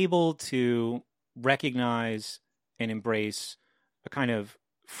are able to recognize and embrace a kind of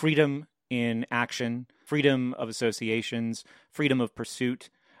freedom in action, freedom of associations, freedom of pursuit,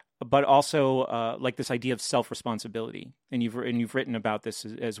 but also like this idea of self-responsibility. And you've written about this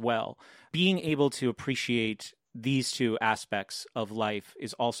as well. Being able to appreciate these two aspects of life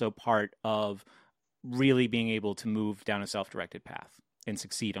is also part of really being able to move down a self-directed path and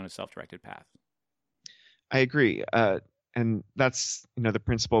succeed on a self-directed path. I agree. And that's, the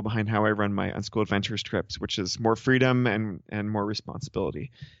principle behind how I run my Unschool Adventures trips, which is more freedom and more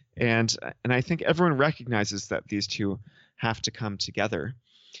responsibility. And I think everyone recognizes that these two have to come together.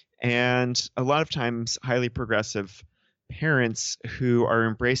 And a lot of times highly progressive parents who are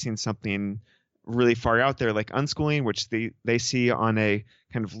embracing something really far out there, like unschooling, which they see on a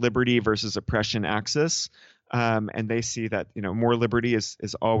kind of liberty versus oppression axis, and they see that more liberty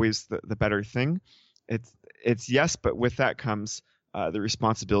is always the better thing. It's yes, but with that comes the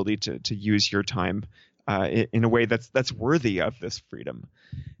responsibility to use your time in a way that's worthy of this freedom.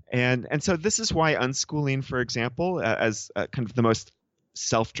 And so this is why unschooling, for example, as kind of the most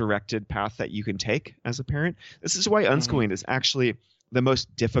self-directed path that you can take as a parent, this is why unschooling is actually the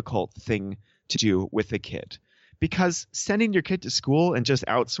most difficult thing to do with a kid. Because sending your kid to school and just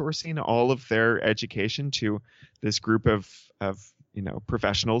outsourcing all of their education to this group of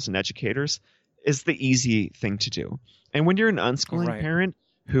professionals and educators is the easy thing to do. And when you're an unschooling parent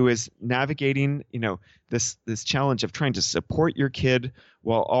who is navigating, this challenge of trying to support your kid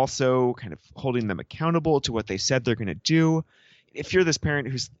while also kind of holding them accountable to what they said they're going to do, if you're this parent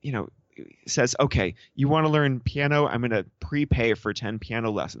who's, says, okay, you want to learn piano, I'm going to prepay for 10 piano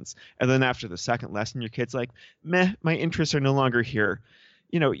lessons. And then after the second lesson, your kid's like, meh, my interests are no longer here.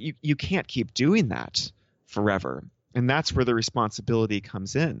 You can't keep doing that forever. And that's where the responsibility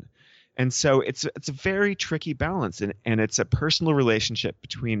comes in. And so it's a very tricky balance, and it's a personal relationship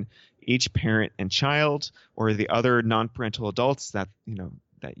between each parent and child, or the other non-parental adults that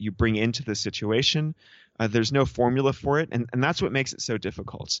you bring into the situation. There's no formula for it, and that's what makes it so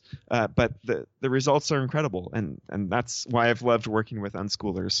difficult. But the results are incredible, and that's why I've loved working with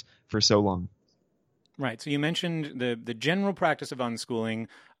unschoolers for so long. Right. So you mentioned the general practice of unschooling.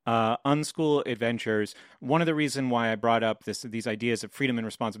 Unschool Adventures. One of the reasons why I brought up these ideas of freedom and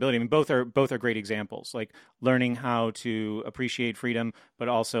responsibility, I mean, both are great examples, like learning how to appreciate freedom, but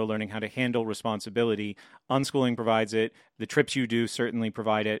also learning how to handle responsibility. Unschooling provides it. The trips you do certainly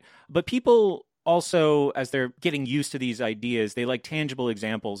provide it. But people also, as they're getting used to these ideas, they like tangible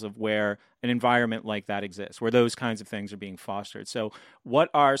examples of where an environment like that exists, where those kinds of things are being fostered. So what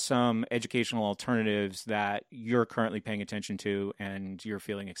are some educational alternatives that you're currently paying attention to and you're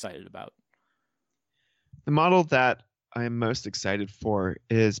feeling excited about? The model that I'm most excited for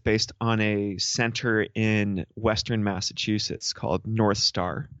is based on a center in Western Massachusetts called North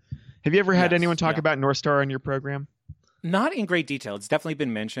Star. Have you ever had anyone talk about North Star on your program? Not in great detail. It's definitely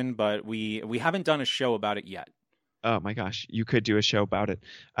been mentioned, but we haven't done a show about it yet. Oh my gosh, you could do a show about it.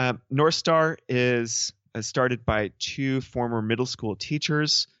 North Star is started by two former middle school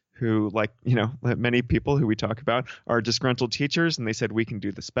teachers who, like many people who we talk about, are disgruntled teachers, and they said we can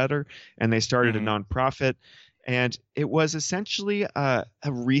do this better. And they started a nonprofit, and it was essentially a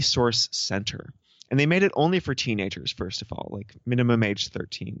resource center. And they made it only for teenagers, first of all, like minimum age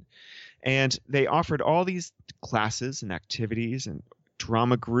 13. And they offered all these classes and activities and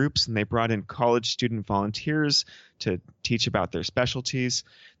drama groups, and they brought in college student volunteers to teach about their specialties.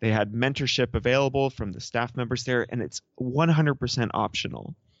 They had mentorship available from the staff members there, and it's 100%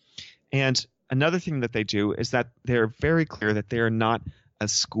 optional. And another thing that they do is that they're very clear that they are not a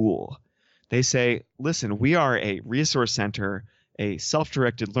school. They say, listen, we are a resource center, a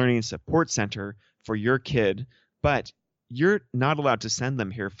self-directed learning support center for your kid, but you're not allowed to send them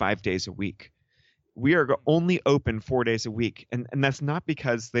here 5 days a week. we are only open 4 days a week. And that's not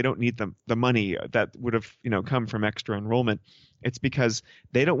because they don't need the money that would have, come from extra enrollment. It's because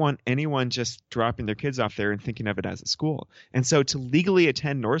they don't want anyone just dropping their kids off there and thinking of it as a school. And so to legally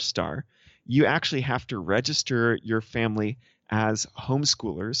attend North Star, you actually have to register your family as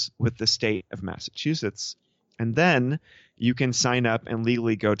homeschoolers with the state of Massachusetts. And then you can sign up and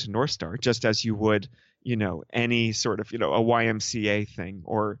legally go to North Star just as you would, any sort of, a YMCA thing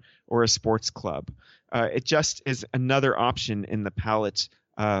or a sports club. It just is another option in the palette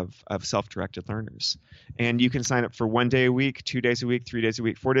of self-directed learners. And you can sign up for 1 day a week, 2 days a week, 3 days a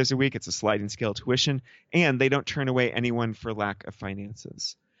week, 4 days a week. It's a sliding scale tuition, and they don't turn away anyone for lack of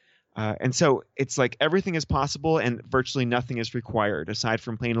finances. And so it's like everything is possible and virtually nothing is required aside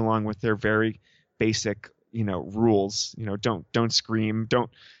from playing along with their very basic, rules. Don't scream,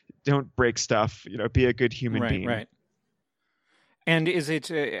 don't break stuff, be a good human being. Right. And is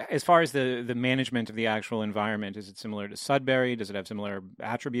it, as far as the management of the actual environment, is it similar to Sudbury? Does it have similar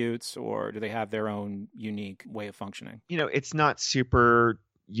attributes, or do they have their own unique way of functioning? It's not super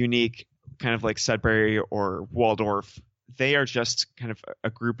unique, kind of like Sudbury or Waldorf. They are just kind of a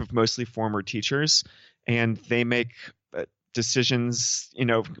group of mostly former teachers, and they make decisions,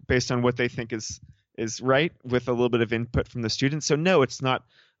 based on what they think is right, with a little bit of input from the students. So no, it's not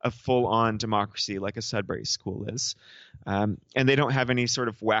a full-on democracy like a Sudbury school is. And they don't have any sort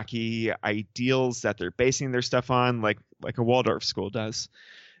of wacky ideals that they're basing their stuff on like a Waldorf school does.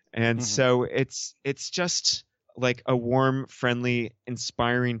 And so it's just like a warm, friendly,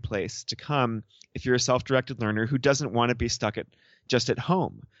 inspiring place to come if you're a self-directed learner who doesn't want to be stuck just at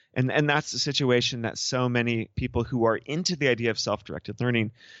home. And that's the situation that so many people who are into the idea of self-directed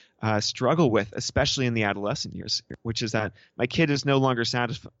learning struggle with, especially in the adolescent years, which is that my kid is no longer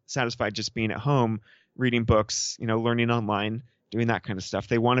satisfied just being at home, reading books, learning online, doing that kind of stuff.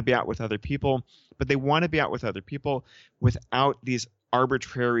 They want to be out with other people, but they want to be out with other people without these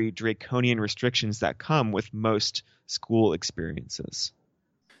arbitrary draconian restrictions that come with most school experiences.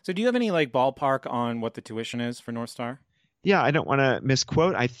 So do you have any ballpark on what the tuition is for North Star? Yeah, I don't want to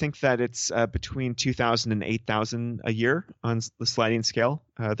misquote. I think that it's between $2,000 and $8,000 a year on the sliding scale.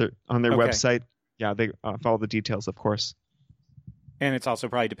 They're on their website. Yeah, they follow the details, of course. And it's also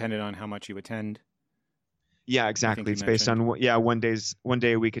probably dependent on how much you attend. Yeah, exactly. It's based on 1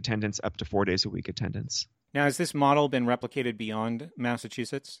 day a week attendance up to 4 days a week attendance. Now, has this model been replicated beyond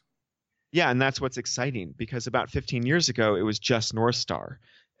Massachusetts? Yeah, and that's what's exciting, because about 15 years ago, it was just North Star.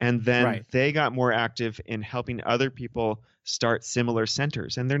 And then they got more active in helping other people start similar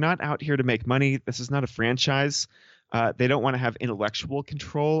centers. And they're not out here to make money. This is not a franchise. They don't want to have intellectual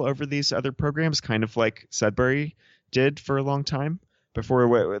control over these other programs, kind of like Sudbury did for a long time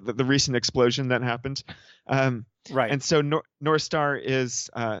before the recent explosion that happened. And so North Star is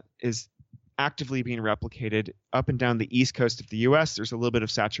actively being replicated up and down the east coast of the U.S. There's a little bit of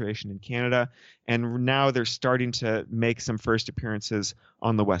saturation in Canada, and now they're starting to make some first appearances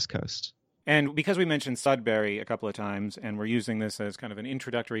on the west coast. And because we mentioned Sudbury a couple of times, and we're using this as kind of an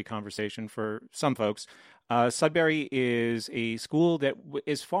introductory conversation for some folks, Sudbury is a school that,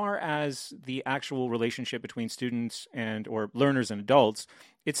 as far as the actual relationship between students or learners and adults,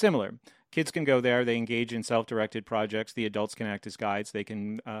 it's similar. Kids can go there. They engage in self-directed projects. The adults can act as guides. They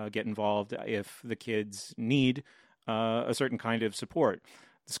can get involved if the kids need a certain kind of support.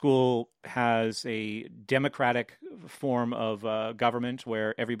 The school has a democratic form of government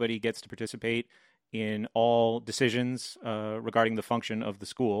where everybody gets to participate in all decisions regarding the function of the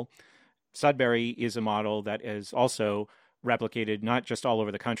school. Sudbury is a model that is also replicated not just all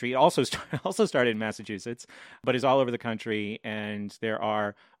over the country. It also started in Massachusetts, but is all over the country, and there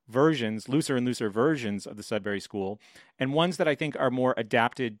are looser and looser versions of the Sudbury School, and ones that I think are more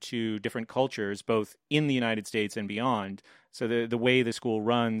adapted to different cultures, both in the United States and beyond. So the way the school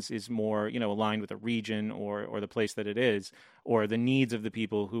runs is more, aligned with the region or the place that it is, or the needs of the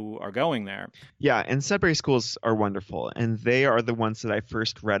people who are going there. Yeah, and Sudbury schools are wonderful, and they are the ones that I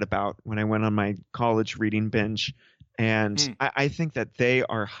first read about when I went on my college reading binge. And I think that they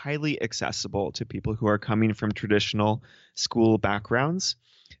are highly accessible to people who are coming from traditional school backgrounds,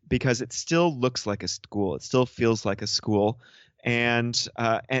 because it still looks like a school. It still feels like a school. And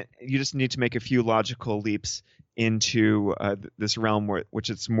you just need to make a few logical leaps into this realm which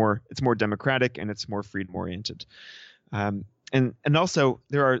it's more democratic and it's more freedom oriented. And also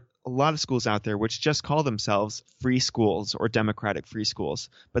there are a lot of schools out there which just call themselves free schools or democratic free schools,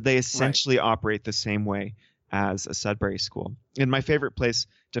 but they essentially operate the same way as a Sudbury school. And my favorite place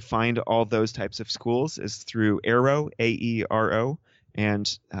to find all those types of schools is through Aero, AERO,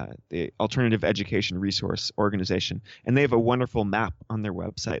 and the Alternative Education Resource Organization. And they have a wonderful map on their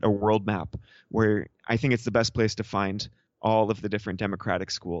website, a world map, where I think it's the best place to find all of the different democratic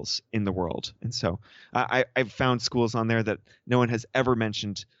schools in the world. And so I've found schools on there that no one has ever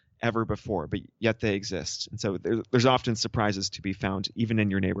mentioned ever before, but yet they exist. And so there's often surprises to be found, even in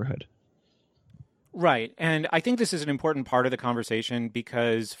your neighborhood. Right. And I think this is an important part of the conversation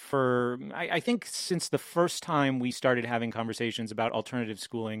because I think since the first time we started having conversations about alternative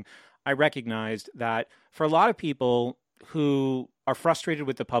schooling, I recognized that for a lot of people who are frustrated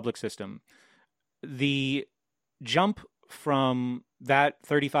with the public system, the jump from that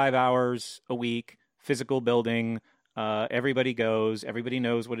 35 hours a week, physical building, everybody goes, everybody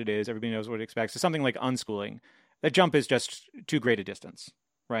knows what it is, everybody knows what it expects, to something like unschooling, that jump is just too great a distance,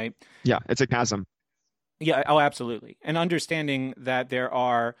 right? Yeah, it's a chasm. Yeah, oh, absolutely. And understanding that there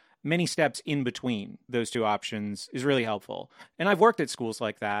are many steps in between those two options is really helpful. And I've worked at schools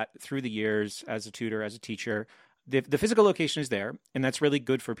like that through the years as a tutor, as a teacher. The physical location is there, and that's really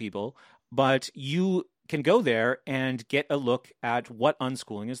good for people. But you can go there and get a look at what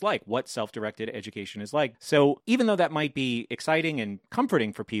unschooling is like, what self-directed education is like. So even though that might be exciting and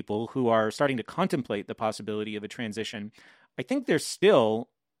comforting for people who are starting to contemplate the possibility of a transition, I think there's still,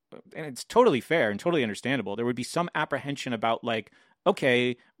 and it's totally fair and totally understandable, there would be some apprehension about like,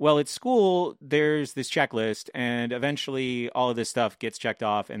 okay, well, at school, there's this checklist, and eventually all of this stuff gets checked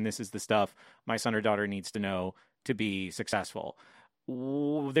off, and this is the stuff my son or daughter needs to know to be successful.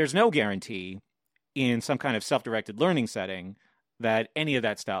 There's no guarantee in some kind of self-directed learning setting that any of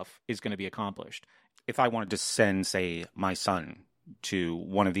that stuff is going to be accomplished. If I wanted to send, say, my son to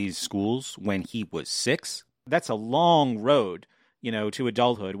one of these schools when he was 6, that's a long road, to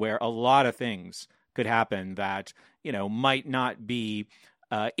adulthood, where a lot of things could happen that, might not be,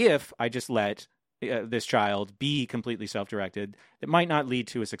 if I just let this child be completely self-directed, it might not lead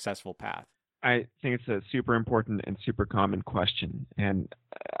to a successful path. I think it's a super important and super common question. And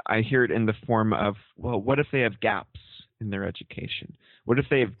I hear it in the form of, well, what if they have gaps in their education? What if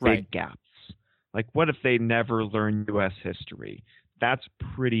they have big gaps? Like, what if they never learn U.S. history? That's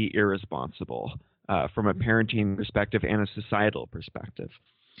pretty irresponsible from a parenting perspective and a societal perspective.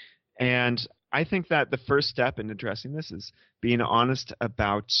 And I think that the first step in addressing this is being honest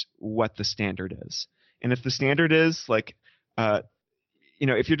about what the standard is. And if the standard is like,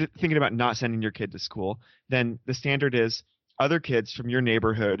 if you're thinking about not sending your kid to school, then the standard is other kids from your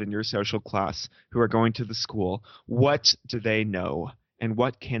neighborhood and your social class who are going to the school, what do they know and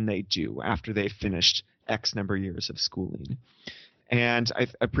what can they do after they've finished X number of years of schooling? And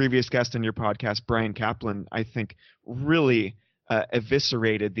a previous guest on your podcast, Brian Kaplan, I think really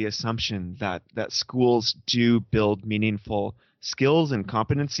eviscerated the assumption that schools do build meaningful skills and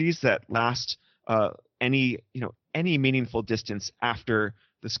competencies that last any meaningful distance after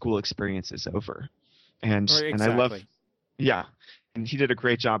the school experience is over. And I love, and he did a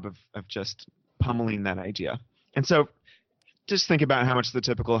great job of just pummeling that idea. And so just think about how much the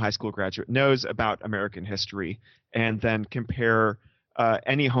typical high school graduate knows about American history, and then compare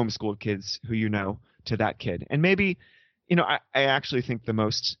any homeschooled kids who you know to that kid. And maybe, I actually think the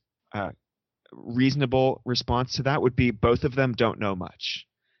most reasonable response to that would be both of them don't know much.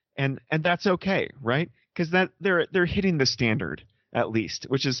 And that's okay, right? Because that they're hitting the standard at least,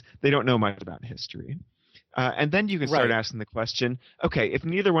 which is they don't know much about history. And then you can start asking the question, okay, if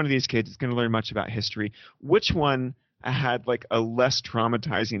neither one of these kids is going to learn much about history, which one had like a less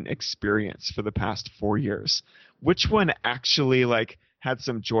traumatizing experience for the past 4 years? Which one actually like had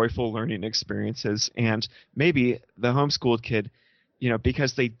some joyful learning experiences? And maybe the homeschooled kid,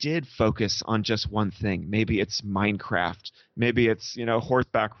 because they did focus on just one thing. Maybe it's Minecraft. Maybe it's,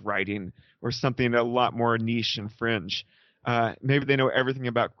 horseback riding or something a lot more niche and fringe. Maybe they know everything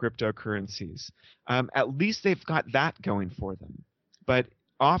about cryptocurrencies. At least they've got that going for them. But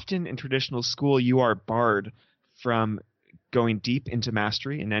often in traditional school, you are barred from going deep into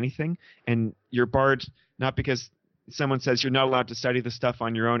mastery in anything. And you're barred not because someone says you're not allowed to study the stuff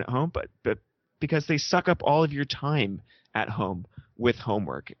on your own at home, but because they suck up all of your time at home with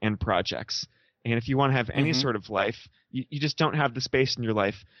homework and projects. And if you want to have any sort of life, you just don't have the space in your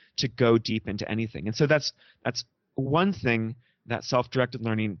life to go deep into anything. And so that's one thing that self-directed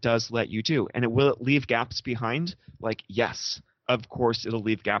learning does let you do. And will it leave gaps behind? Like, yes, of course it'll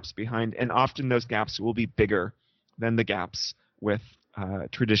leave gaps behind. And often those gaps will be bigger than the gaps with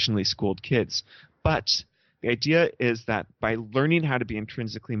traditionally schooled kids. But the idea is that by learning how to be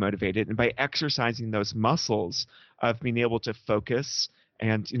intrinsically motivated and by exercising those muscles of being able to focus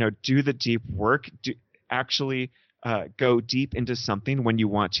and do the deep work, actually go deep into something when you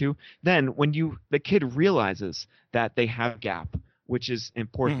want to, then when the kid realizes that they have a gap, which is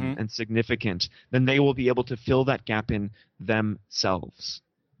important and significant, then they will be able to fill that gap in themselves.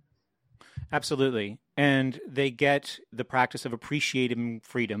 Absolutely. And they get the practice of appreciating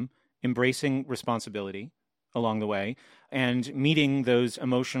freedom, embracing responsibility along the way, and meeting those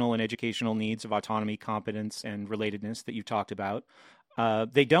emotional and educational needs of autonomy, competence, and relatedness that you talked about.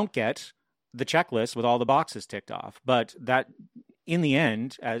 They don't get the checklist with all the boxes ticked off, but that, in the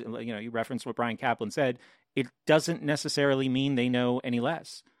end, as you referenced what Bryan Caplan said, it doesn't necessarily mean they know any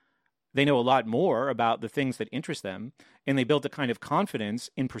less. They know a lot more about the things that interest them, and they build a kind of confidence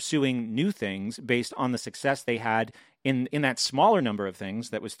in pursuing new things based on the success they had in that smaller number of things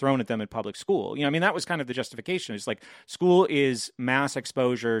that was thrown at them at public school. That was kind of the justification. It's like school is mass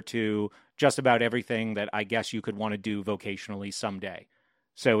exposure to just about everything that I guess you could want to do vocationally someday.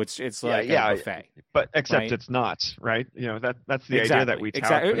 So it's like a buffet. But except right? It's not, right? That's the idea that we tout,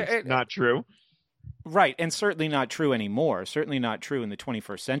 but it's not true. Right, and certainly not true anymore. Certainly not true in the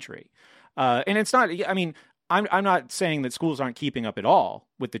 21st century. And it's not. I'm not saying that schools aren't keeping up at all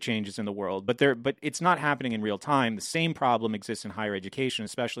with the changes in the world, but it's not happening in real time. The same problem exists in higher education,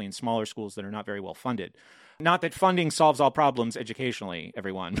 especially in smaller schools that are not very well funded. Not that funding solves all problems educationally,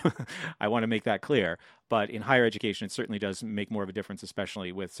 everyone. I want to make that clear. But in higher education, it certainly does make more of a difference,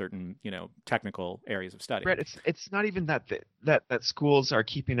 especially with certain, technical areas of study. Brett, it's not even that schools are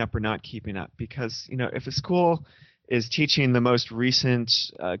keeping up or not keeping up, because, if a school is teaching the most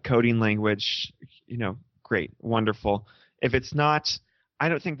recent coding language, great, wonderful. If it's not, I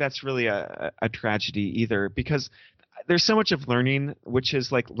don't think that's really a tragedy either, because there's so much of learning which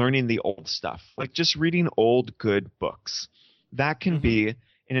is like learning the old stuff, like just reading old good books. That can be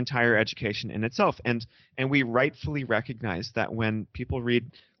an entire education in itself, and we rightfully recognize that when people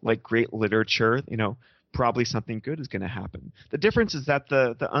read like great literature, probably something good is going to happen. The difference is that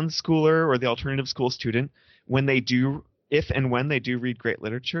the unschooler or the alternative school student, when they do read great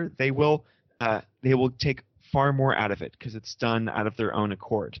literature, they will take far more out of it because it's done out of their own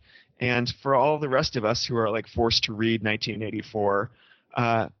accord. And for all the rest of us who are like forced to read 1984,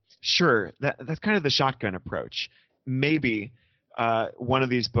 sure, that's kind of the shotgun approach. Maybe one of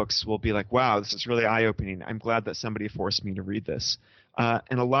these books will be like, wow, this is really eye-opening. I'm glad that somebody forced me to read this.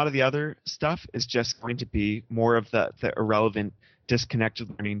 And a lot of the other stuff is just going to be more of the irrelevant, disconnected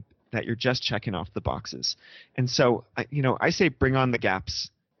learning that you're just checking off the boxes. And so, I say bring on the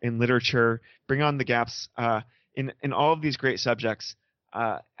gaps in literature, bring on the gaps in all of these great subjects,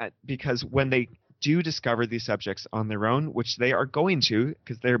 because when they do discover these subjects on their own, which they are going to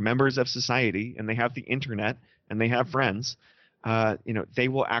because they're members of society and they have the internet and they have friends, they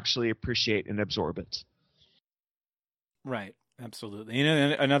will actually appreciate and absorb it. Right. Absolutely.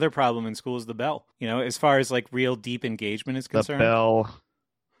 Another problem in school is the bell. As far as like real deep engagement is concerned. The bell.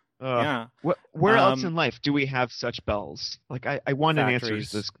 Yeah. Where else in life do we have such bells? Like I want an answer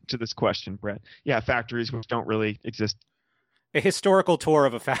to this question, Brett. Yeah, factories which don't really exist. A historical tour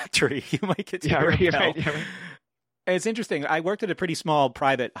of a factory. You might get to hear a bell. Right. It's interesting. I worked at a pretty small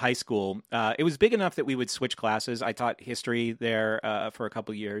private high school. It was big enough that we would switch classes. I taught history there for a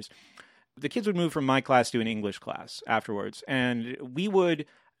couple of years. The kids would move from my class to an English class afterwards. And we would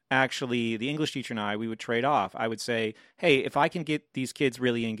actually, the English teacher and I, we would trade off. I would say, hey, if I can get these kids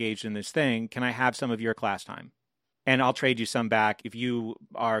really engaged in this thing, can I have some of your class time? And I'll trade you some back if you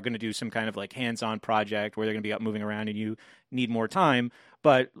are going to do some kind of like hands-on project where they're going to be up moving around and you need more time.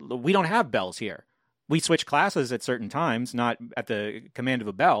 But we don't have bells here. We switch classes at certain times, not at the command of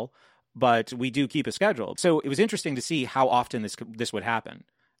a bell, but we do keep a schedule. So it was interesting to see how often this would happen,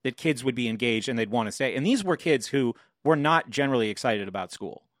 that kids would be engaged and they'd want to stay. And these were kids who were not generally excited about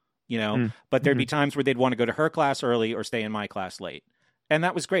school, but there'd be times where they'd want to go to her class early or stay in my class late. And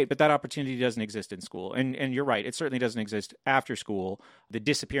that was great, but that opportunity doesn't exist in school. And you're right, it certainly doesn't exist after school. The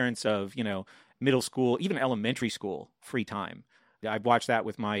disappearance of, middle school, even elementary school, free time. I've watched that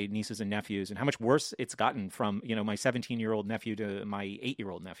with my nieces and nephews and how much worse it's gotten from, my 17-year-old nephew to my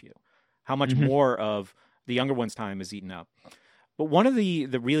 8-year-old nephew. How much more of the younger one's time is eaten up. But one of the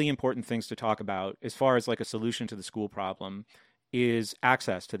really important things to talk about as far as like a solution to the school problem is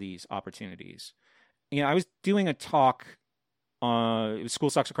access to these opportunities. I was doing a talk it was School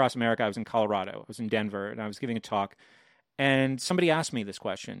Sucks Across America. I was in Colorado. I was in Denver, and I was giving a talk. And somebody asked me this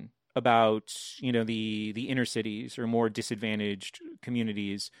question about, the inner cities or more disadvantaged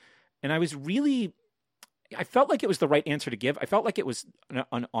communities. And I felt like it was the right answer to give. I felt like it was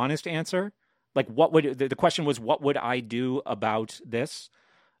an honest answer. Like the question was, what would I do about this?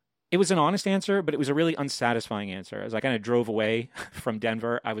 It was an honest answer, but it was a really unsatisfying answer. As I kind of drove away from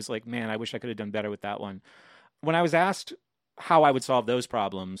Denver, I was like, man, I wish I could have done better with that one. When I was asked how I would solve those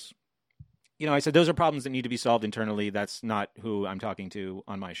problems, I said those are problems that need to be solved internally. That's not who I'm talking to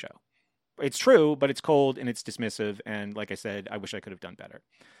on my show. It's true, but it's cold and it's dismissive. And like I said, I wish I could have done better.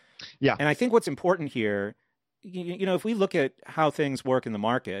 Yeah. And I think what's important here, if we look at how things work in the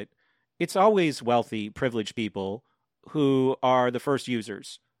market, it's always wealthy, privileged people who are the first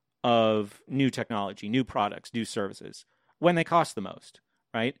users of new technology, new products, new services when they cost the most,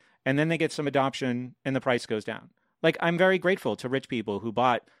 right? And then they get some adoption and the price goes down. Like, I'm very grateful to rich people who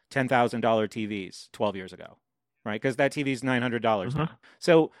bought $10,000 TVs 12 years ago, right? Because that TV is $900 now.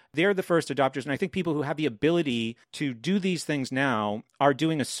 So they're the first adopters. And I think people who have the ability to do these things now are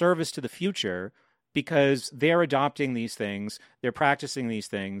doing a service to the future because they're adopting these things, they're practicing these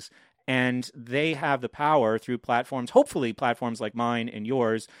things, and they have the power through platforms, hopefully platforms like mine and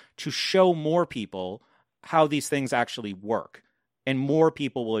yours, to show more people how these things actually work. And more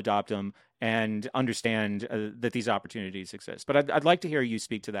people will adopt them and understand that these opportunities exist. But I'd like to hear you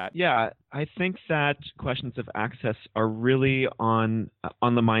speak to that. Yeah, I think that questions of access are really on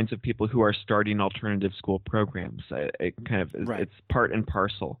the minds of people who are starting alternative school programs. It kind of It's part and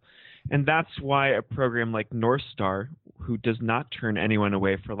parcel. And that's why a program like North Star, who does not turn anyone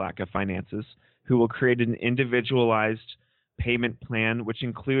away for lack of finances, who will create an individualized payment plan, which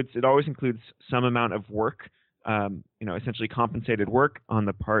always includes some amount of work, essentially compensated work on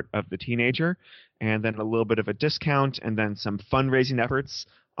the part of the teenager, and then a little bit of a discount, and then some fundraising efforts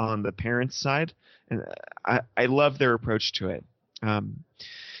on the parents' side. And I love their approach to it.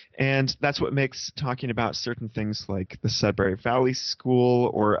 And that's what makes talking about certain things like the Sudbury Valley School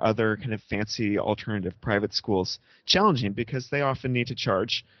or other kind of fancy alternative private schools challenging, because they often need to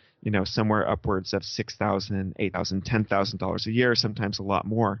charge, somewhere upwards of $6,000, $8,000, $10,000 a year, sometimes a lot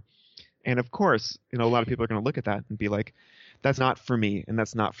more. And of course, a lot of people are going to look at that and be like, that's not for me, and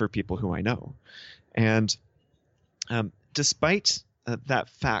that's not for people who I know. And despite that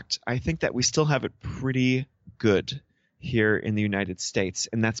fact, I think that we still have it pretty good here in the United States,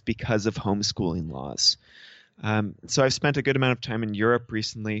 and that's because of homeschooling laws. So I've spent a good amount of time in Europe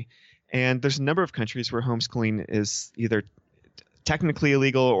recently, and there's a number of countries where homeschooling is either technically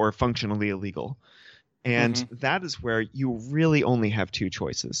illegal or functionally illegal. And that is where you really only have two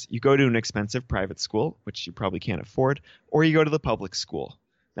choices. You go to an expensive private school, which you probably can't afford, or you go to the public school.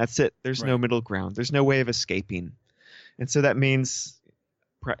 That's it. There's no middle ground. There's no way of escaping. And so that means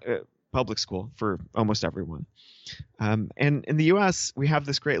public school for almost everyone. And in the U.S., we have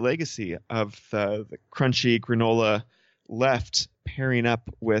this great legacy of the crunchy granola left pairing up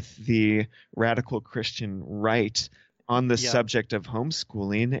with the radical Christian right on the subject of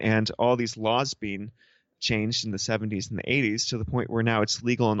homeschooling, and all these laws being changed in the 70s and the 80s to the point where now it's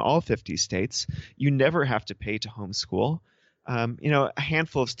legal in all 50 states. You never have to pay to homeschool. A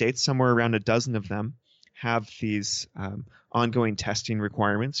handful of states, somewhere around a dozen of them, have these ongoing testing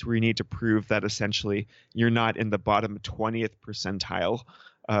requirements where you need to prove that essentially you're not in the bottom 20th percentile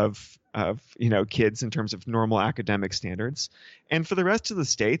of kids in terms of normal academic standards. And for the rest of the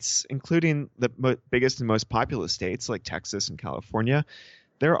states, including the biggest and most populous states like Texas and California,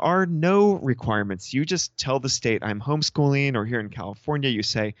 there are no requirements. You just tell the state, I'm homeschooling, or here in California, you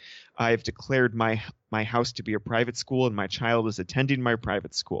say, I've declared my house to be a private school and my child is attending my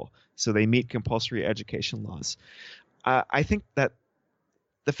private school. So they meet compulsory education laws. I think that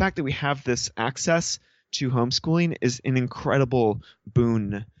the fact that we have this access to homeschooling is an incredible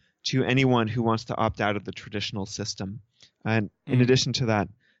boon to anyone who wants to opt out of the traditional system. And in addition to that,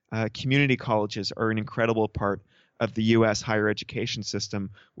 community colleges are an incredible part of the U.S. higher education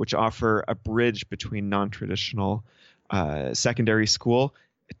system, which offer a bridge between non-traditional secondary school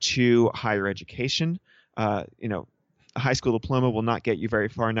to higher education. A high school diploma will not get you very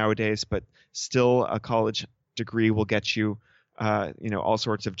far nowadays, but still a college degree will get you all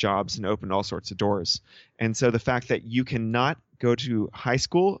sorts of jobs and open all sorts of doors. And so the fact that you cannot go to high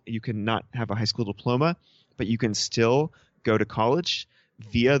school, you cannot have a high school diploma, but you can still go to college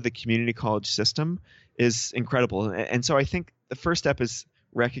via the community college system is incredible. And so I think the first step is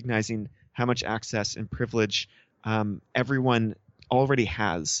recognizing how much access and privilege everyone already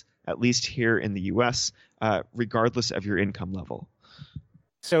has, at least here in the U.S., regardless of your income level.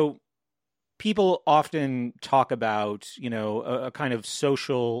 So people often talk about, a kind of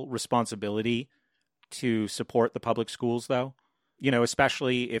social responsibility to support the public schools, though,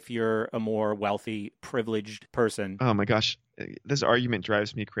 especially if you're a more wealthy, privileged person. Oh, my gosh. This argument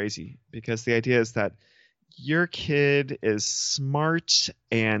drives me crazy, because the idea is that your kid is smart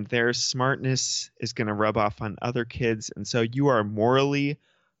and their smartness is going to rub off on other kids. And so you are morally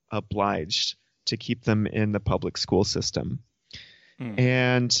obliged to keep them in the public school system.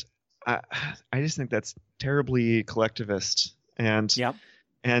 And I just think that's terribly collectivist. And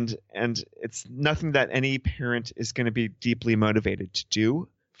And it's nothing that any parent is going to be deeply motivated to do,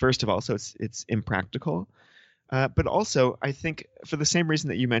 first of all, so it's impractical. But also, I think for the same reason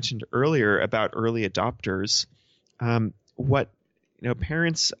that you mentioned earlier about early adopters, what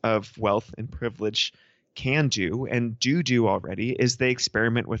parents of wealth and privilege can do and do already is they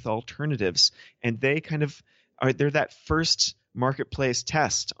experiment with alternatives, and they kind of they're that first marketplace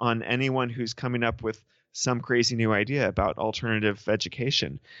test on anyone who's coming up with some crazy new idea about alternative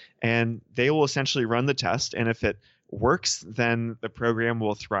education. And they will essentially run the test, and if it works, then the program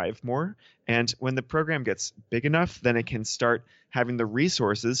will thrive more. And when the program gets big enough, then it can start having the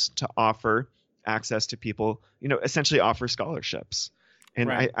resources to offer access to people, essentially offer scholarships. And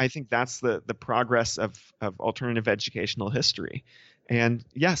right. I think that's the progress of alternative educational history. And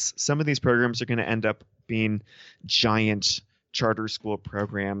yes, some of these programs are going to end up being giant charter school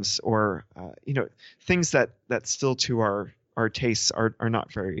programs or things that still to our tastes are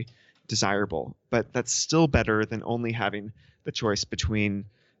not very desirable, but that's still better than only having the choice between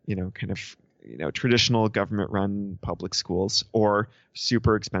traditional government run public schools or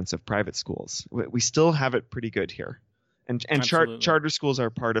super expensive private schools. We still have it pretty good here, and charter schools are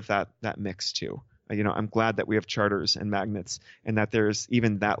part of that mix too. I'm glad that we have charters and magnets, and that there's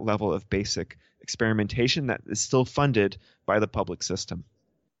even that level of basic experimentation that is still funded by the public system.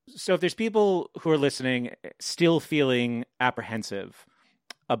 So if there's people who are listening still feeling apprehensive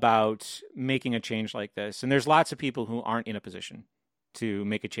about making a change like this, and there's lots of people who aren't in a position to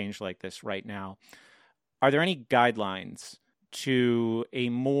make a change like this right now, are there any guidelines to a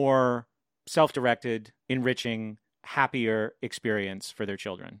more self-directed, enriching, happier experience for their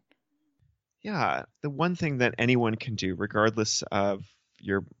children? Yeah, the one thing that anyone can do, regardless of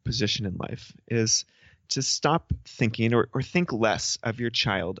your position in life, is to stop thinking or think less of your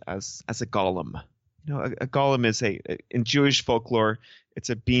child as a golem. A golem is in Jewish folklore, it's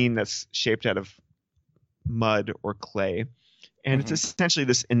a being that's shaped out of mud or clay. And it's essentially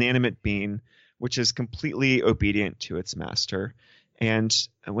this inanimate being which is completely obedient to its master. And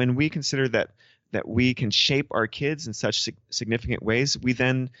when we consider that we can shape our kids in such significant ways, we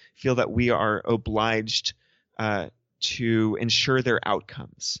then feel that we are obliged to ensure their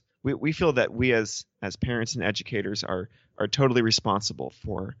outcomes. We feel that we as parents and educators are totally responsible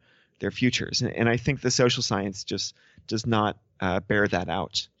for their futures. And I think the social science just does not bear that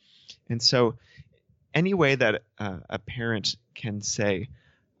out. And so any way that a parent can say,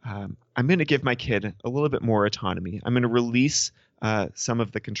 I'm going to give my kid a little bit more autonomy. I'm going to release some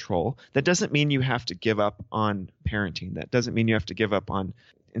of the control. That doesn't mean you have to give up on parenting. That doesn't mean you have to give up on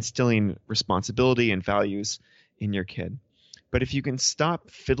instilling responsibility and values in your kid. But if you can stop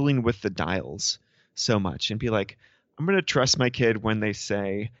fiddling with the dials so much and be like, I'm going to trust my kid when they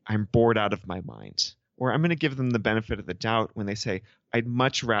say, I'm bored out of my mind. Or I'm going to give them the benefit of the doubt when they say, I'd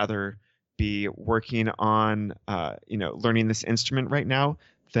much rather be working on, learning this instrument right now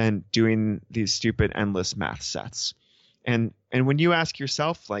than doing these stupid endless math sets. And when you ask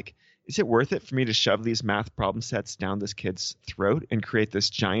yourself, like, is it worth it for me to shove these math problem sets down this kid's throat and create this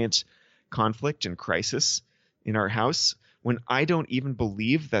giant conflict and crisis in our house when I don't even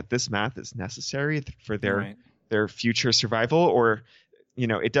believe that this math is necessary for their future survival? Or,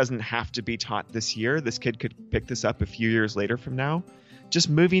 it doesn't have to be taught this year. This kid could pick this up a few years later from now. Just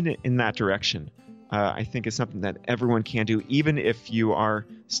moving in that direction, I think, is something that everyone can do, even if you are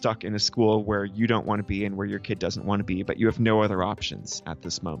stuck in a school where you don't want to be and where your kid doesn't want to be, but you have no other options at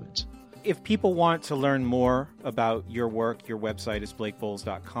this moment. If people want to learn more about your work, your website is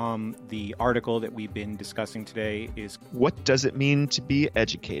blakebowles.com. The article that we've been discussing today is What Does It Mean to Be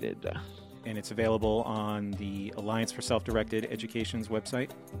Educated? And it's available on the Alliance for Self-Directed Education's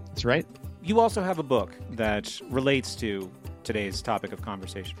website. That's right. You also have a book that relates to today's topic of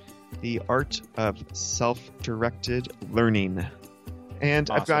conversation. The Art of Self-Directed Learning. And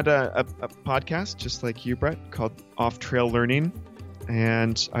Awesome. I've got a podcast, just like you, Brett, called Off Trail Learning.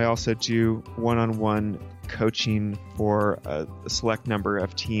 And I also do one-on-one coaching for a select number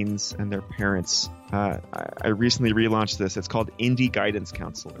of teens and their parents. I recently relaunched this. It's called Indie Guidance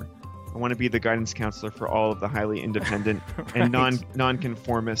Counselor. I want to be the guidance counselor for all of the highly independent Right. and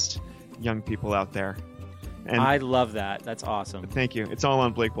nonconformist young people out there. And I love that. That's awesome. thank you. It's all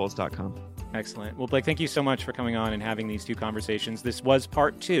on blakebowles.com. Excellent. Well, Blake, thank you so much for coming on and having these two conversations. This was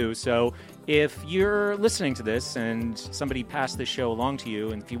part 2. So if you're listening to this and somebody passed this show along to you,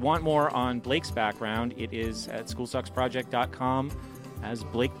 and if you want more on Blake's background, it is at schoolsucksproject.com as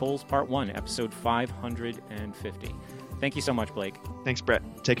Blake Bowles Part 1, episode 550. Thank you so much, Blake. Thanks, Brett.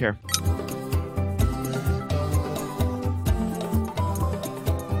 Take care.